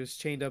 she was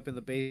chained up in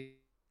the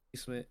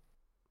basement,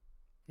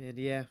 and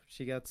yeah,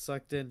 she got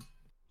sucked in.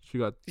 She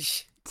got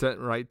sent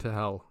right to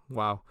hell.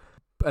 Wow.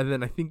 And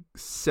then I think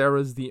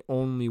Sarah's the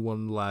only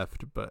one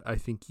left, but I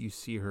think you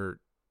see her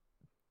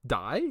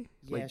die?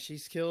 Yeah,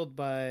 she's killed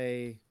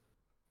by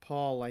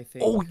Paul, I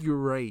think. Oh, you're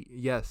right.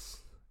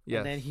 Yes. Yes.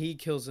 And then he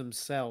kills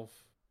himself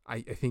I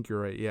think you're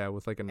right. Yeah,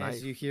 with like a knife.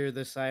 as you hear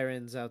the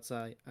sirens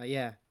outside.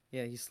 Yeah,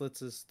 he slits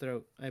his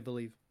throat, I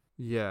believe.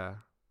 Yeah.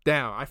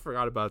 Damn, I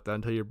forgot about that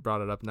until you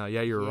brought it up now.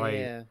 Yeah, you're right.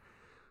 Yeah.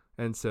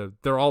 And so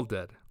they're all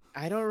dead.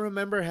 I don't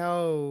remember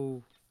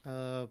how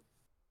the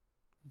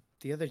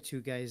other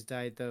two guys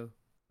died though.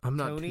 I'm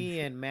not Tony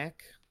and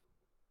Mac,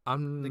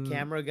 I'm the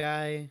camera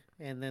guy,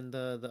 and then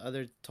the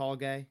other tall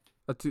guy.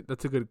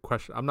 That's a good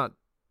question. I'm not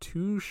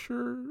too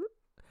sure.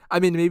 I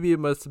mean, maybe it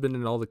must have been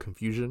in all the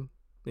confusion,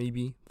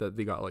 maybe that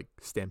they got like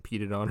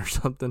stampeded on or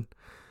something.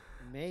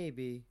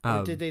 Maybe.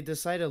 Or did they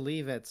decide to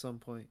leave at some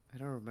point? I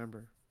don't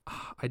remember.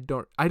 I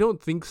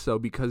don't think so,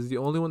 because the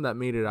only one that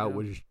made it out No.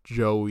 was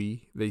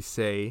Joey, they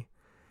say.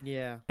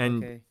 Yeah.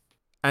 And okay.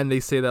 And they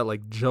say that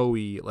like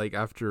Joey, like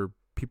after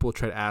people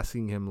tried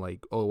asking him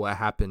like, "Oh, what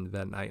happened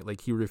that night?"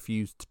 like he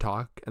refused to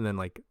talk, and then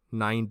like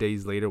 9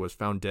 days later was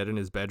found dead in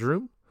his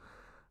bedroom.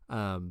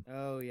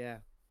 Oh yeah.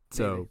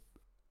 So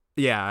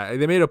yeah,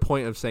 they made a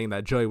point of saying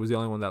that Joey was the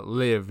only one that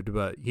lived,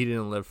 but he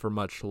didn't live for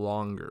much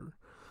longer.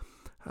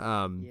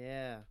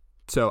 Yeah.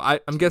 So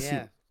I'm guessing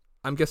Yeah.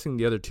 I'm guessing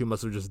the other two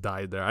must have just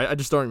died there. I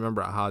just don't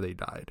remember how they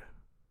died.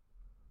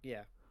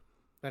 Yeah.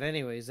 But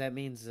anyways, that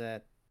means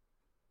that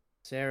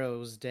Sarah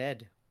was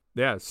dead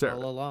Yeah, Sarah.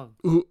 all along.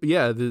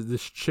 Yeah,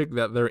 this chick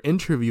that they're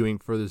interviewing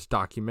for this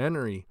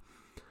documentary.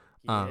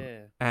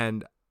 Yeah.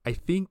 And I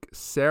think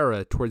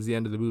Sarah, towards the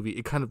end of the movie,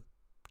 it kind of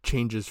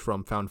changes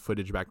from found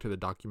footage back to the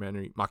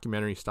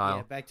mockumentary style.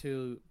 Yeah, back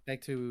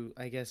to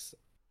I guess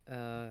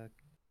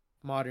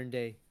modern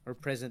day or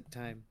present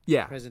time.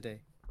 Yeah, Present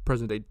day.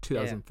 present day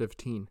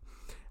 2015.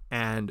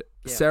 And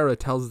Yeah. Sarah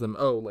tells them,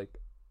 "Oh, like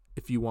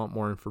if you want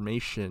more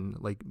information,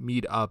 like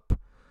meet up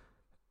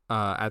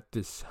at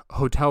this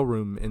hotel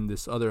room in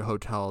this other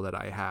hotel that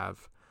I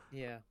have.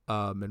 Yeah.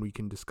 And we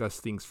can discuss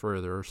things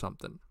further or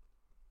something."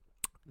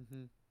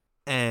 Mm-hmm.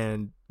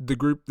 And the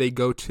group, they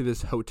go to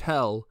this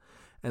hotel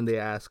and they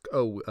ask,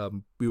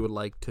 we would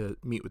like to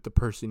meet with the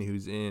person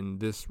who's in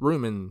this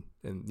room,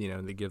 and you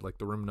know, they give like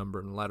the room number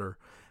and letter,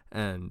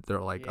 and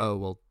they're like, Yeah. "Oh,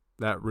 well,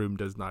 that room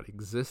does not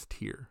exist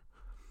here."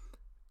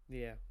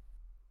 Yeah.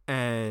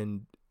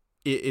 And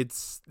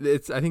it's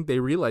I think they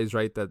realize,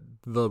 right, that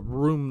the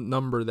room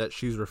number that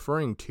she's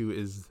referring to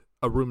is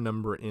a room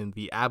number in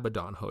the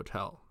Abaddon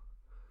Hotel.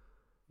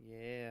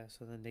 Yeah.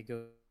 So then they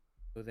go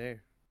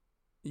there.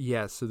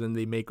 Yeah, so then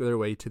they make their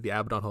way to the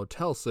Abaddon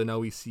Hotel. So now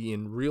we see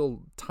in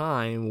real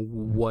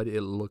time what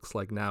it looks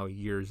like now,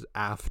 years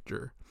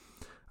after.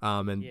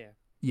 And Yeah.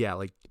 yeah,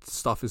 like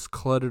stuff is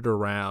cluttered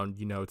around.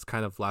 You know, it's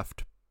kind of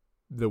left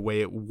the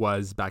way it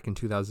was back in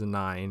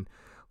 2009,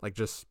 like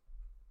just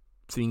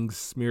things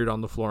smeared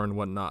on the floor and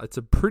whatnot. It's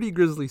a pretty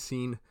grisly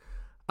scene.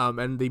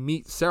 And they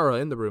meet Sarah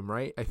in the room,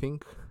 right? I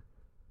think.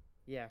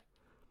 Yeah.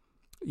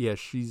 Yeah,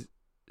 she's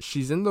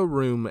in the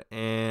room,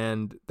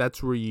 and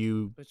that's where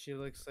you. But she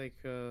looks like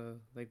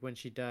when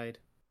she died.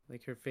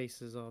 Like her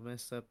face is all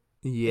messed up.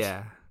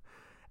 Yeah,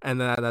 and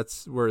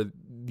that's where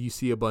you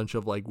see a bunch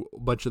of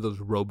those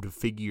robed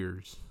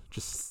figures,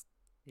 just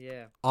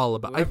Yeah. all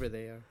about Whoever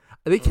they are.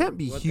 They Or can't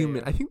be what they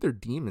human. are. I think they're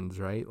demons,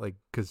 right? Like,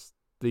 because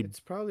they. It's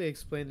probably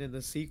explained in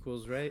the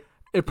sequels, right?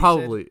 It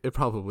probably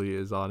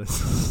is,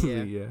 honestly.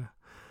 Yeah. Yeah.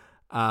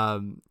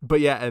 But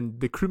yeah, and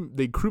the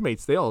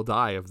crewmates, they all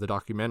die of the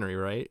documentary,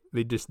 right?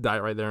 They just die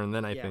right there and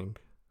then, I Yeah.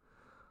 think.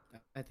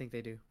 I think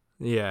they do.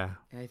 Yeah.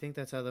 And I think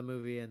that's how the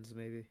movie ends,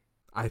 maybe.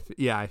 I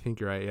think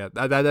you're right. Yeah,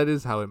 that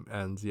is how it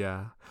ends.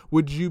 Yeah.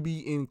 Would you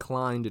be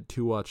inclined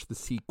to watch the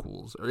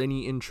sequels or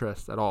any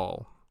interest at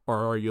all,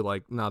 or are you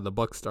like, nah, the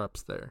buck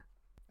stops there?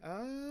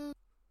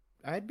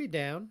 I'd be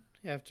down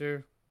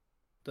after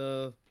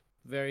the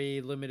very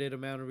limited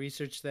amount of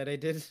research that I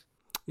did.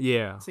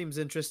 Yeah. Seems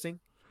interesting.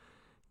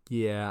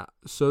 Yeah.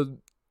 So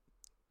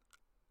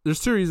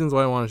there's two reasons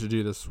why I wanted to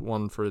do this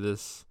one for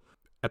this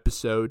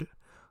episode.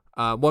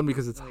 One,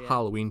 because it's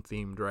Halloween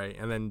themed, right?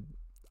 And then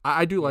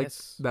I do like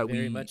that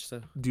very we much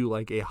so. do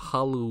like a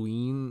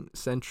Halloween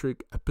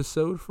centric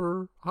episode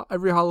for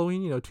every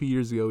Halloween. 2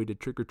 years ago we did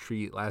Trick or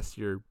Treat. Last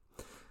year,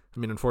 I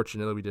mean,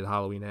 unfortunately, we did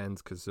Halloween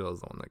Ends because it was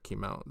the one that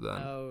came out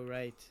then. Oh,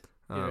 right.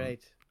 You're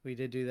right. We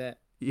did do that.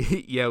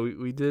 Yeah,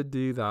 we did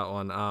do that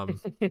one.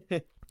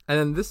 And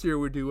then this year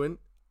we're doing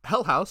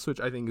Hell House, which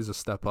I think is a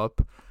step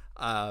up.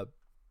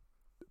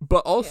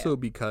 But also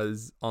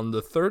because on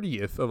the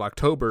 30th of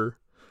October,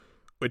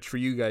 which for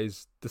you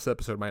guys, this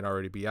episode might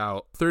already be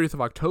out. 30th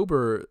of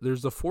October,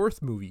 there's the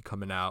fourth movie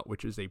coming out,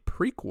 which is a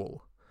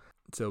prequel.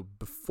 So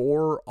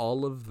before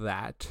all of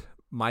that,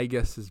 my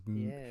guess is...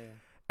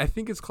 I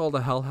think it's called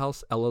a Hell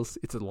House LLC.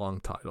 It's a long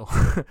title.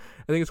 I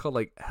think it's called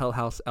like Hell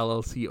House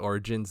LLC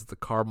Origins, the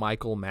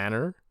Carmichael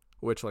Manor.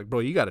 Which, like, bro,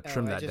 you got to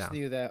trim that down. I just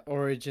knew that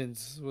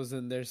Origins was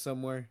in there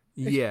somewhere.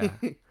 Yeah.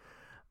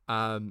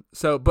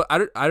 So, but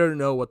I don't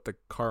know what the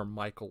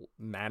Carmichael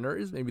Manor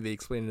is. Maybe they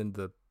explain it in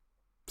the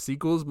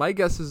sequels. My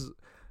guess is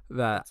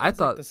that I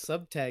thought like the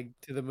subtag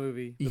to the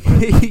movie.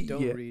 The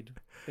don't read,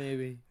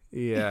 maybe.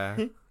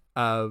 Yeah.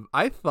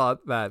 I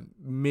thought that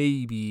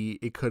maybe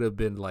it could have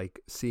been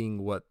like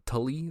seeing what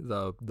Tully,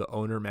 the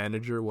owner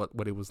manager,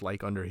 what it was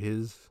like under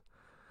his,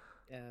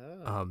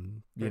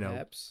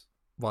 perhaps.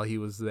 While he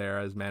was there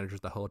as manager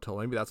at the hotel.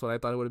 Maybe that's what I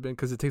thought it would have been,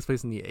 because it takes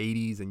place in the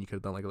 80s, and you could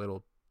have done like a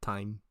little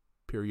time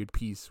period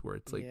piece where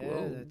it's like,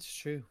 whoa, that's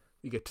true.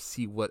 You get to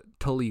see what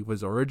Tully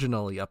was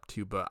originally up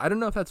to, but I don't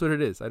know if that's what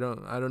it is. I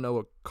don't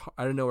know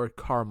where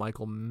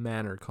Carmichael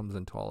Manor comes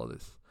into all of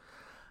this.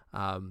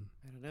 I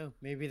don't know.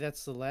 Maybe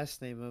that's the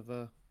last name of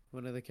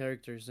one of the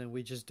characters, and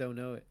we just don't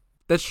know it.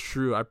 That's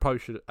true. I probably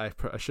should. I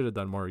should have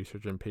done more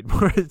research and paid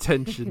more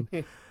attention.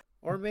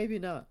 Or maybe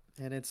not,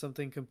 and it's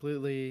something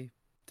completely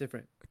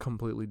different.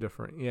 Completely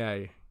different.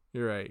 Yeah,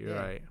 you're right. You're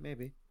right.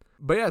 Maybe.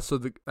 But yeah, so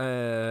the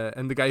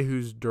guy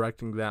who's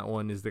directing that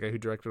one is the guy who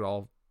directed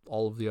all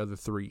of the other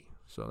three.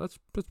 So that's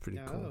pretty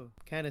cool.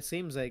 Kind of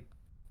seems like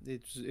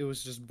it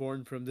was just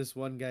born from this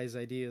one guy's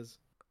ideas.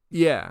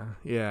 Yeah.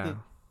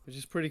 Which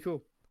is pretty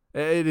cool.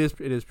 It is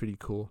pretty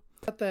cool.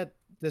 But that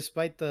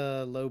despite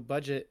the low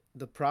budget,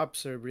 the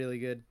props are really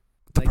good.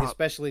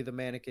 Especially the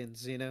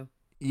mannequins,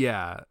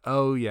 Yeah.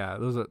 Oh yeah.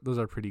 Those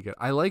are pretty good.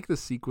 I like the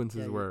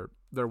sequences where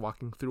they're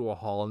walking through a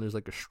hall and there's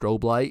like a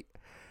strobe light,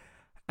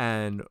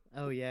 and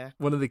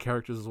one of the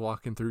characters is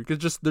walking through because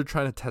just they're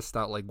trying to test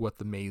out like what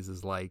the maze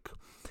is like,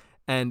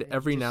 and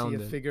every now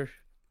and then figure.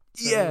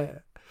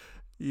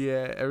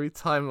 Yeah, every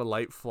time a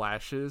light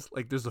flashes,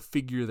 like there's a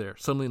figure there,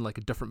 suddenly in like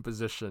a different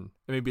position,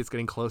 and maybe it's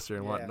getting closer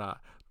and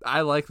whatnot.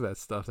 I like that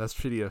stuff. That's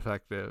pretty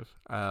effective.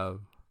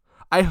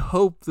 I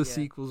hope the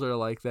sequels are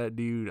like that,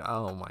 dude.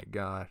 Oh my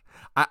god.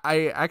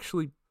 I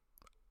actually,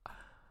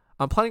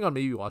 I'm planning on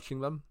maybe watching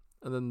them,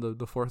 and then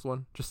the fourth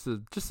one just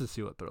to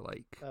see what they're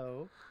like.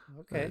 Oh,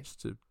 okay.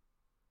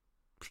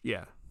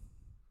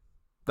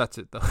 That's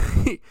it though.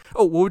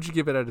 Oh, what would you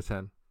give it out of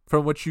 10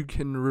 from what you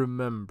can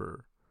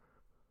remember?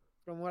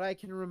 From what I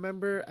can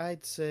remember,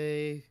 I'd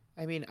say,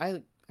 I mean,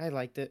 I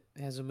liked it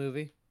as a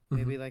movie.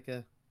 Maybe like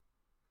a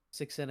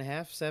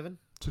 6.5, 7.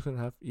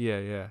 6.5.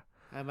 Yeah.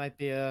 I might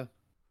be a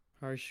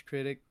harsh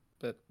critic,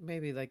 but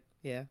maybe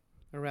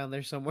around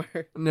there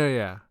somewhere. No,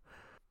 yeah.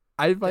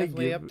 I might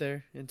definitely up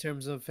there in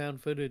terms of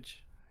found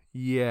footage.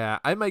 Yeah,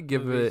 I might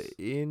give it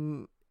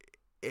in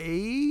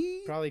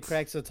 8. Probably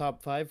cracks the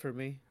top 5 for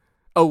me.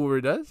 Oh, where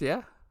it does?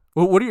 Yeah.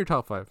 Well, what are your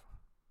top 5?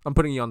 I'm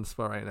putting you on the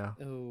spot right now.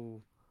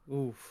 Oh,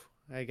 oof.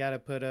 I gotta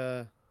put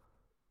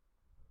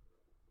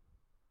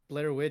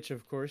Blair Witch,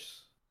 of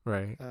course.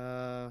 Right.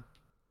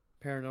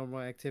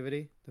 Paranormal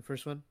Activity, the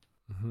first one.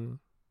 Mm-hmm.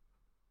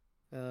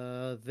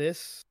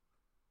 This.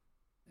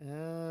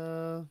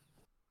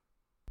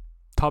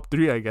 Top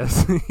 3, I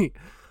guess.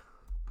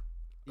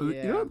 You know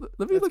Yeah. what?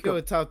 Let me Let's look go up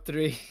with top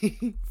three.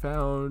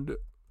 found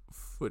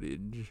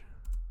footage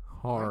Why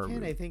horror can't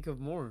I movie. think of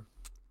more?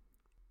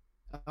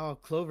 Oh,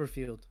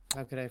 Cloverfield.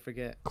 How could I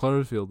forget?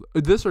 Cloverfield.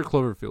 This or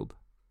Cloverfield?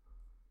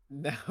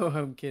 No,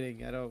 I'm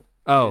kidding. I don't really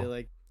Oh,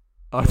 like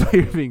I thought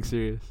you were Cloverfield. being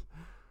serious.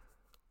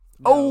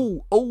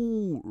 No.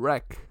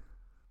 Wreck.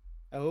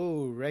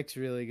 Oh, Rex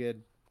really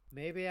good.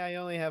 Maybe I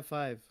only have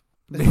five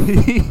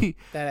that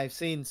I've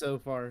seen so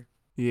far.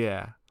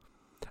 Yeah.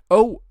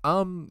 Oh,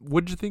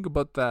 what'd you think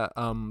about that?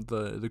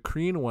 The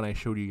Korean one I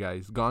showed you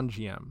guys,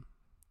 Gonjiam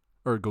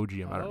or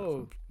Gojam, I don't know.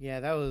 Oh, yeah,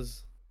 that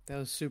was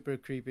super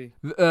creepy.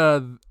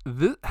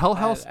 This Hell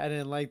House. I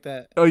didn't like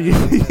that. Oh I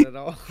didn't like yeah, that at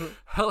all.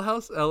 Hell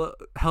No,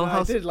 I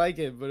House. did like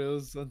it, but it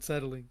was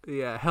unsettling.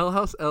 Yeah, Hell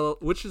House L.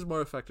 Which is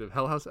more effective,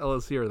 Hell House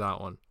LLC or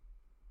that one?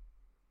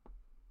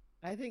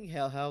 I think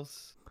Hell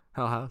House.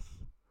 Hell House.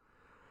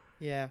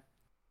 Yeah.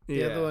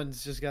 The other Yeah.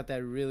 one's just got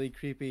that really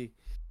creepy,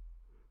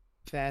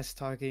 fast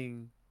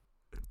talking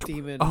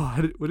demon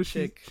What is she?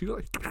 chick. She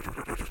like.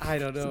 I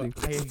don't know.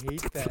 Something. I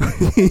hate that.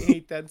 I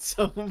hate that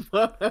so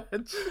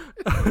much.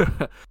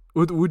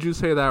 Would you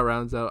say that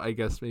rounds out? I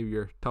guess maybe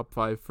your top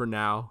five for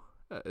now.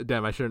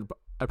 Damn, I shouldn't.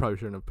 I probably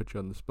shouldn't have put you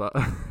on the spot.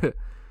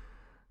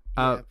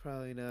 Yeah,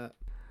 probably not.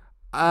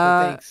 But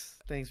uh,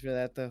 thanks for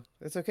that though.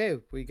 It's okay.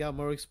 We got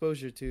more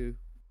exposure to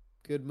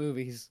good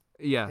movies,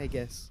 yeah, I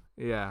guess.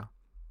 yeah.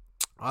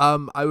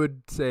 I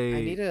would I say.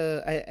 need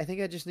a. I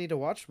think I just need to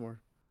watch more.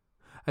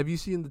 Have you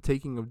seen The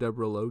Taking of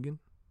Deborah Logan?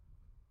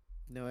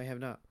 No, I have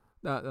not.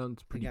 That one's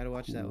I pretty. gotta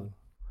watch that cool. one.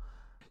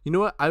 You know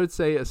what? I would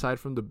say aside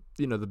from the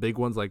big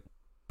ones like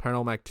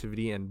Paranormal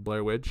Activity and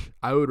Blair Witch,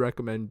 I would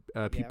recommend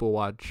people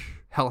watch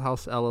Hell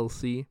House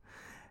LLC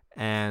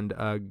and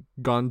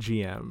Gone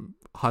GM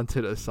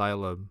Haunted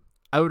Asylum.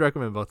 I would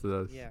recommend both of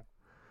those. Yeah.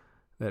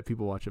 That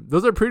people watch them.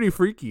 Those are pretty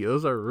freaky.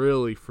 Those are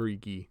really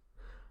freaky.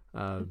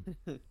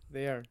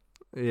 They are.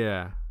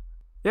 Yeah.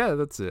 Yeah,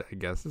 that's it, I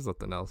guess. There's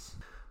nothing else.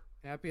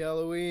 Happy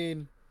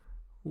Halloween.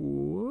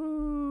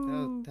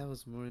 Whoa. That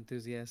was more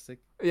enthusiastic.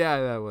 Yeah,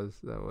 that was.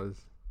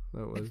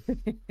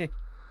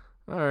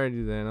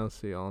 Alrighty then. I'll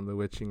see you all in the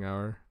witching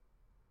hour.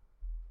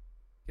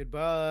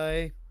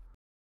 Goodbye.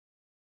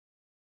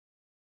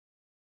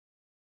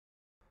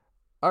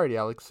 Alrighty,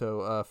 Alex.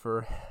 So,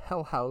 for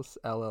Hell House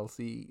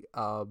LLC,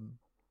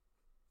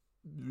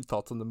 your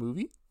thoughts on the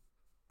movie?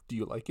 Do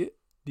you like it?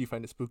 Do you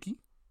find it spooky?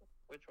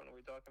 Which one are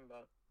we talking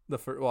about? The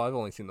first. Well, I've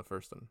only seen the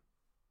first one.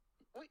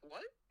 Wait,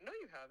 what? No,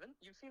 you haven't.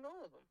 You've seen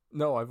all of them.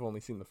 No, I've only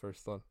seen the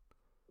first one.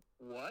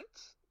 What?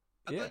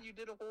 I Yeah. thought you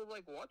did a whole,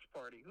 watch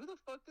party. Who the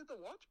fuck did the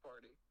watch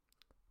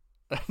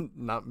party?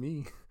 Not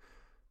me.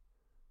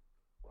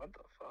 What the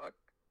fuck?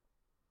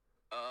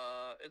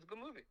 It's a good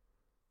movie.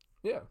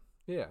 Yeah.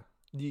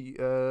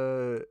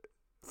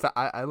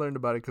 I learned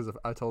about it because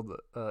I told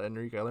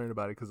Enrique I learned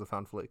about it because of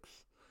Found Flicks.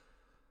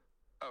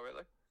 Oh,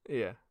 really?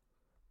 Yeah.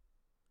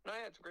 No,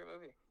 yeah, it's a great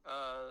movie.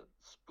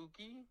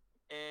 Spooky,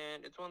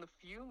 and it's one of the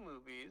few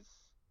movies,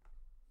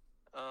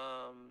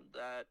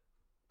 that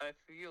I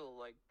feel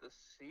like the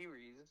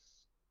series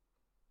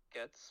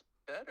gets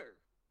better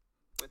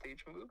with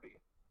each movie.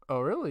 Oh,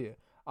 really?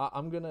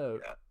 I'm gonna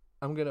Yeah.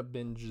 I'm gonna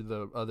binge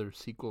the other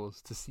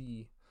sequels to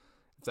see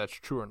if that's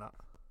true or not.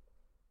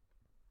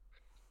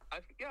 I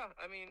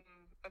mean,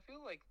 I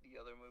feel like the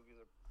other movies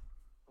are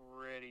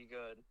pretty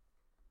good.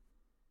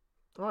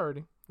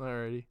 Alrighty.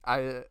 I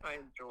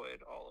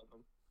enjoyed all of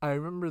them. I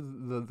remember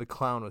the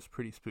clown was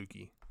pretty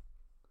spooky.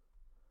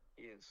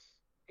 He is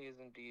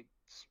indeed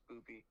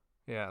spooky.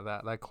 Yeah,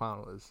 that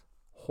clown was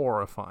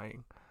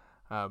horrifying.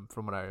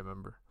 From what I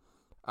remember.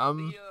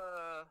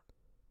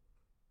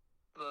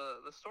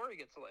 The story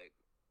gets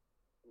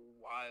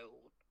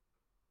wild.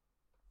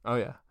 Oh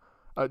yeah.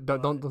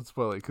 Don't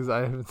spoil it because I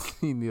haven't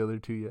seen the other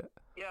two yet.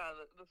 Yeah,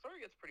 the story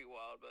gets pretty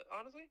wild, but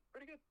honestly,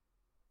 pretty good.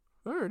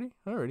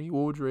 Alrighty.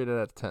 What would you rate it out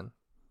of 10?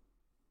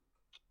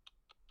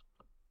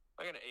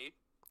 I got an 8.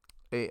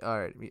 8.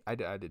 Alright, I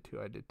did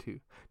too.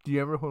 Do you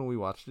remember when we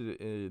watched it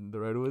in the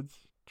Redwoods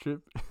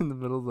trip in the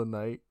middle of the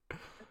night?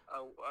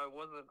 I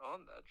wasn't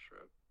on that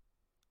trip.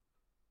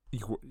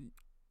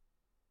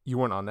 You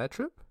weren't on that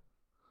trip?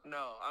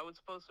 No, I was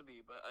supposed to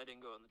be, but I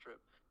didn't go on the trip.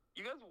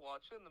 You guys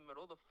watched it in the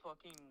middle of the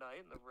fucking night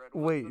in the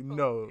Redwoods? Wait, That sounds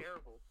no.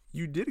 terrible.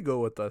 You did go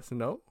with us,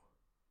 no?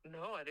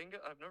 No, I didn't go.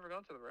 I've never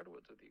gone to the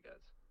Redwoods with you guys.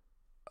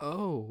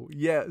 Oh,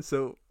 yeah.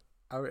 So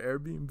our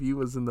Airbnb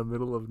was in the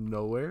middle of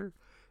nowhere,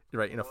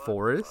 right in a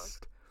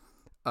forest.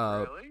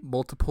 Really?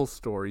 Multiple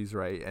stories,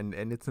 right? And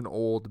it's an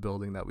old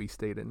building that we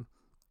stayed in.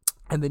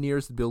 And the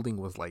nearest building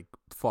was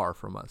far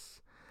from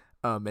us.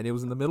 And it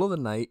was in the middle of the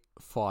night,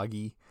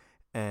 foggy,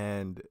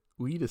 and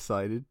we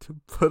decided to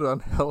put on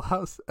Hell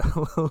House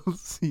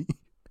LLC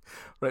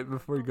right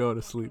before going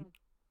to sleep.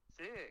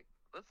 Sick.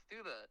 Let's do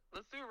that.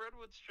 Let's do a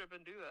Redwoods trip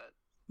and do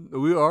that.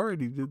 We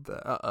already did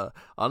that.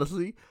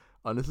 Honestly,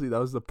 that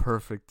was the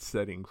perfect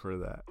setting for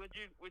that. Would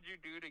you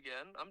do it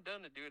again? I'm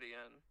down to do it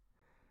again.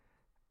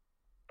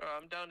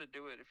 I'm down to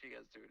do it if you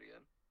guys do it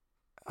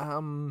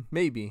again.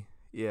 Maybe.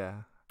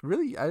 Yeah.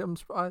 Really? I'm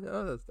surprised.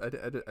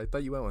 I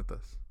thought you went with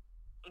us.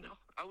 No,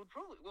 I would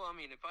probably. Well, I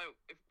mean, if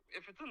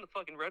it's in the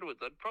fucking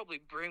redwoods, I'd probably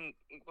bring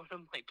one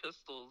of my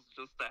pistols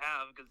just to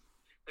have because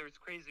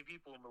there's crazy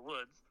people in the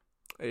woods.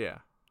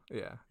 Yeah,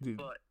 dude.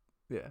 But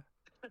yeah,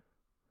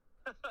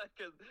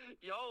 because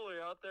y'all were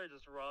out there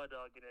just raw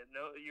dogging it.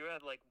 No, you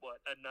had like what,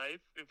 a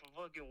knife? If a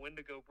fucking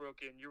Wendigo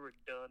broke in, you were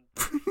done.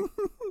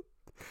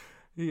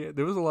 Yeah,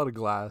 there was a lot of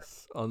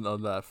glass on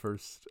that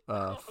first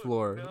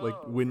floor, no, like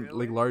really?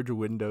 like larger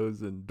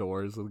windows and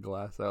doors with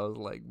glass. I was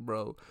like,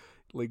 bro,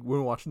 like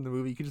when watching the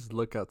movie, you could just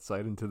look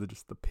outside into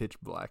the pitch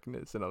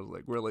blackness, and I was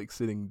like, we're like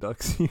sitting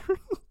ducks here.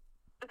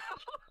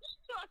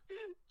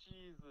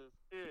 Jesus,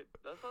 dude,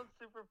 that sounds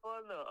super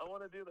fun though. I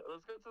want to do that.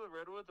 Let's go to the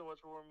redwoods and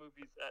watch horror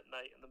movies at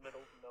night in the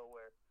middle of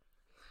nowhere.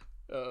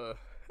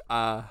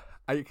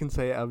 I can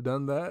say I've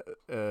done that.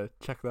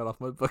 Check that off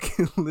my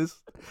bucket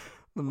list.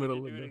 The Would middle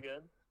you do of it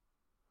again?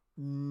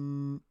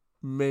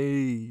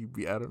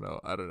 maybe I don't know.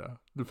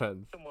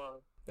 Depends. Come on.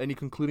 Any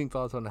concluding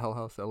thoughts on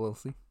House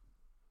LLC?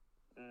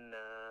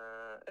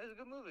 Nah, it's a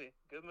good movie.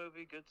 Good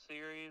movie, good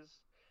series.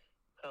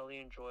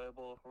 Highly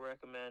enjoyable.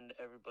 Recommend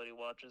everybody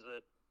watches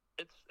it.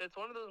 It's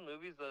one of those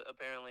movies that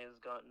apparently has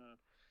gotten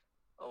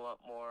a lot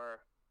more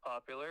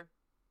popular.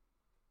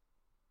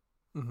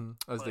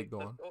 As they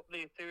go on.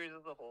 The series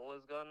as a whole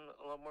has gotten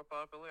a lot more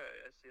popular.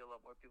 I see a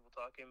lot more people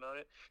talking about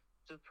it,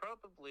 which is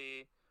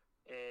probably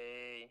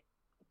a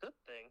good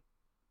thing.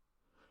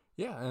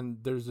 Yeah,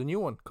 and there's a new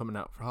one coming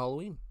out for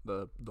Halloween.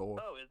 Oh,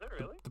 is there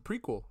really? The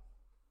prequel.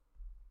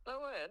 No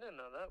way, I didn't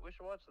know that. We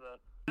should watch that.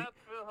 Happy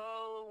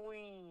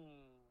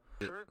Halloween!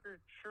 Trick or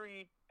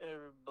treat,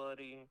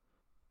 everybody.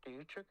 Do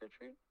you trick or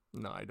treat?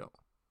 No, I don't.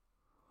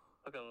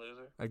 Fucking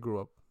loser. I grew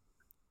up.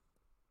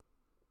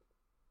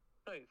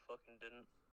 No, you fucking didn't.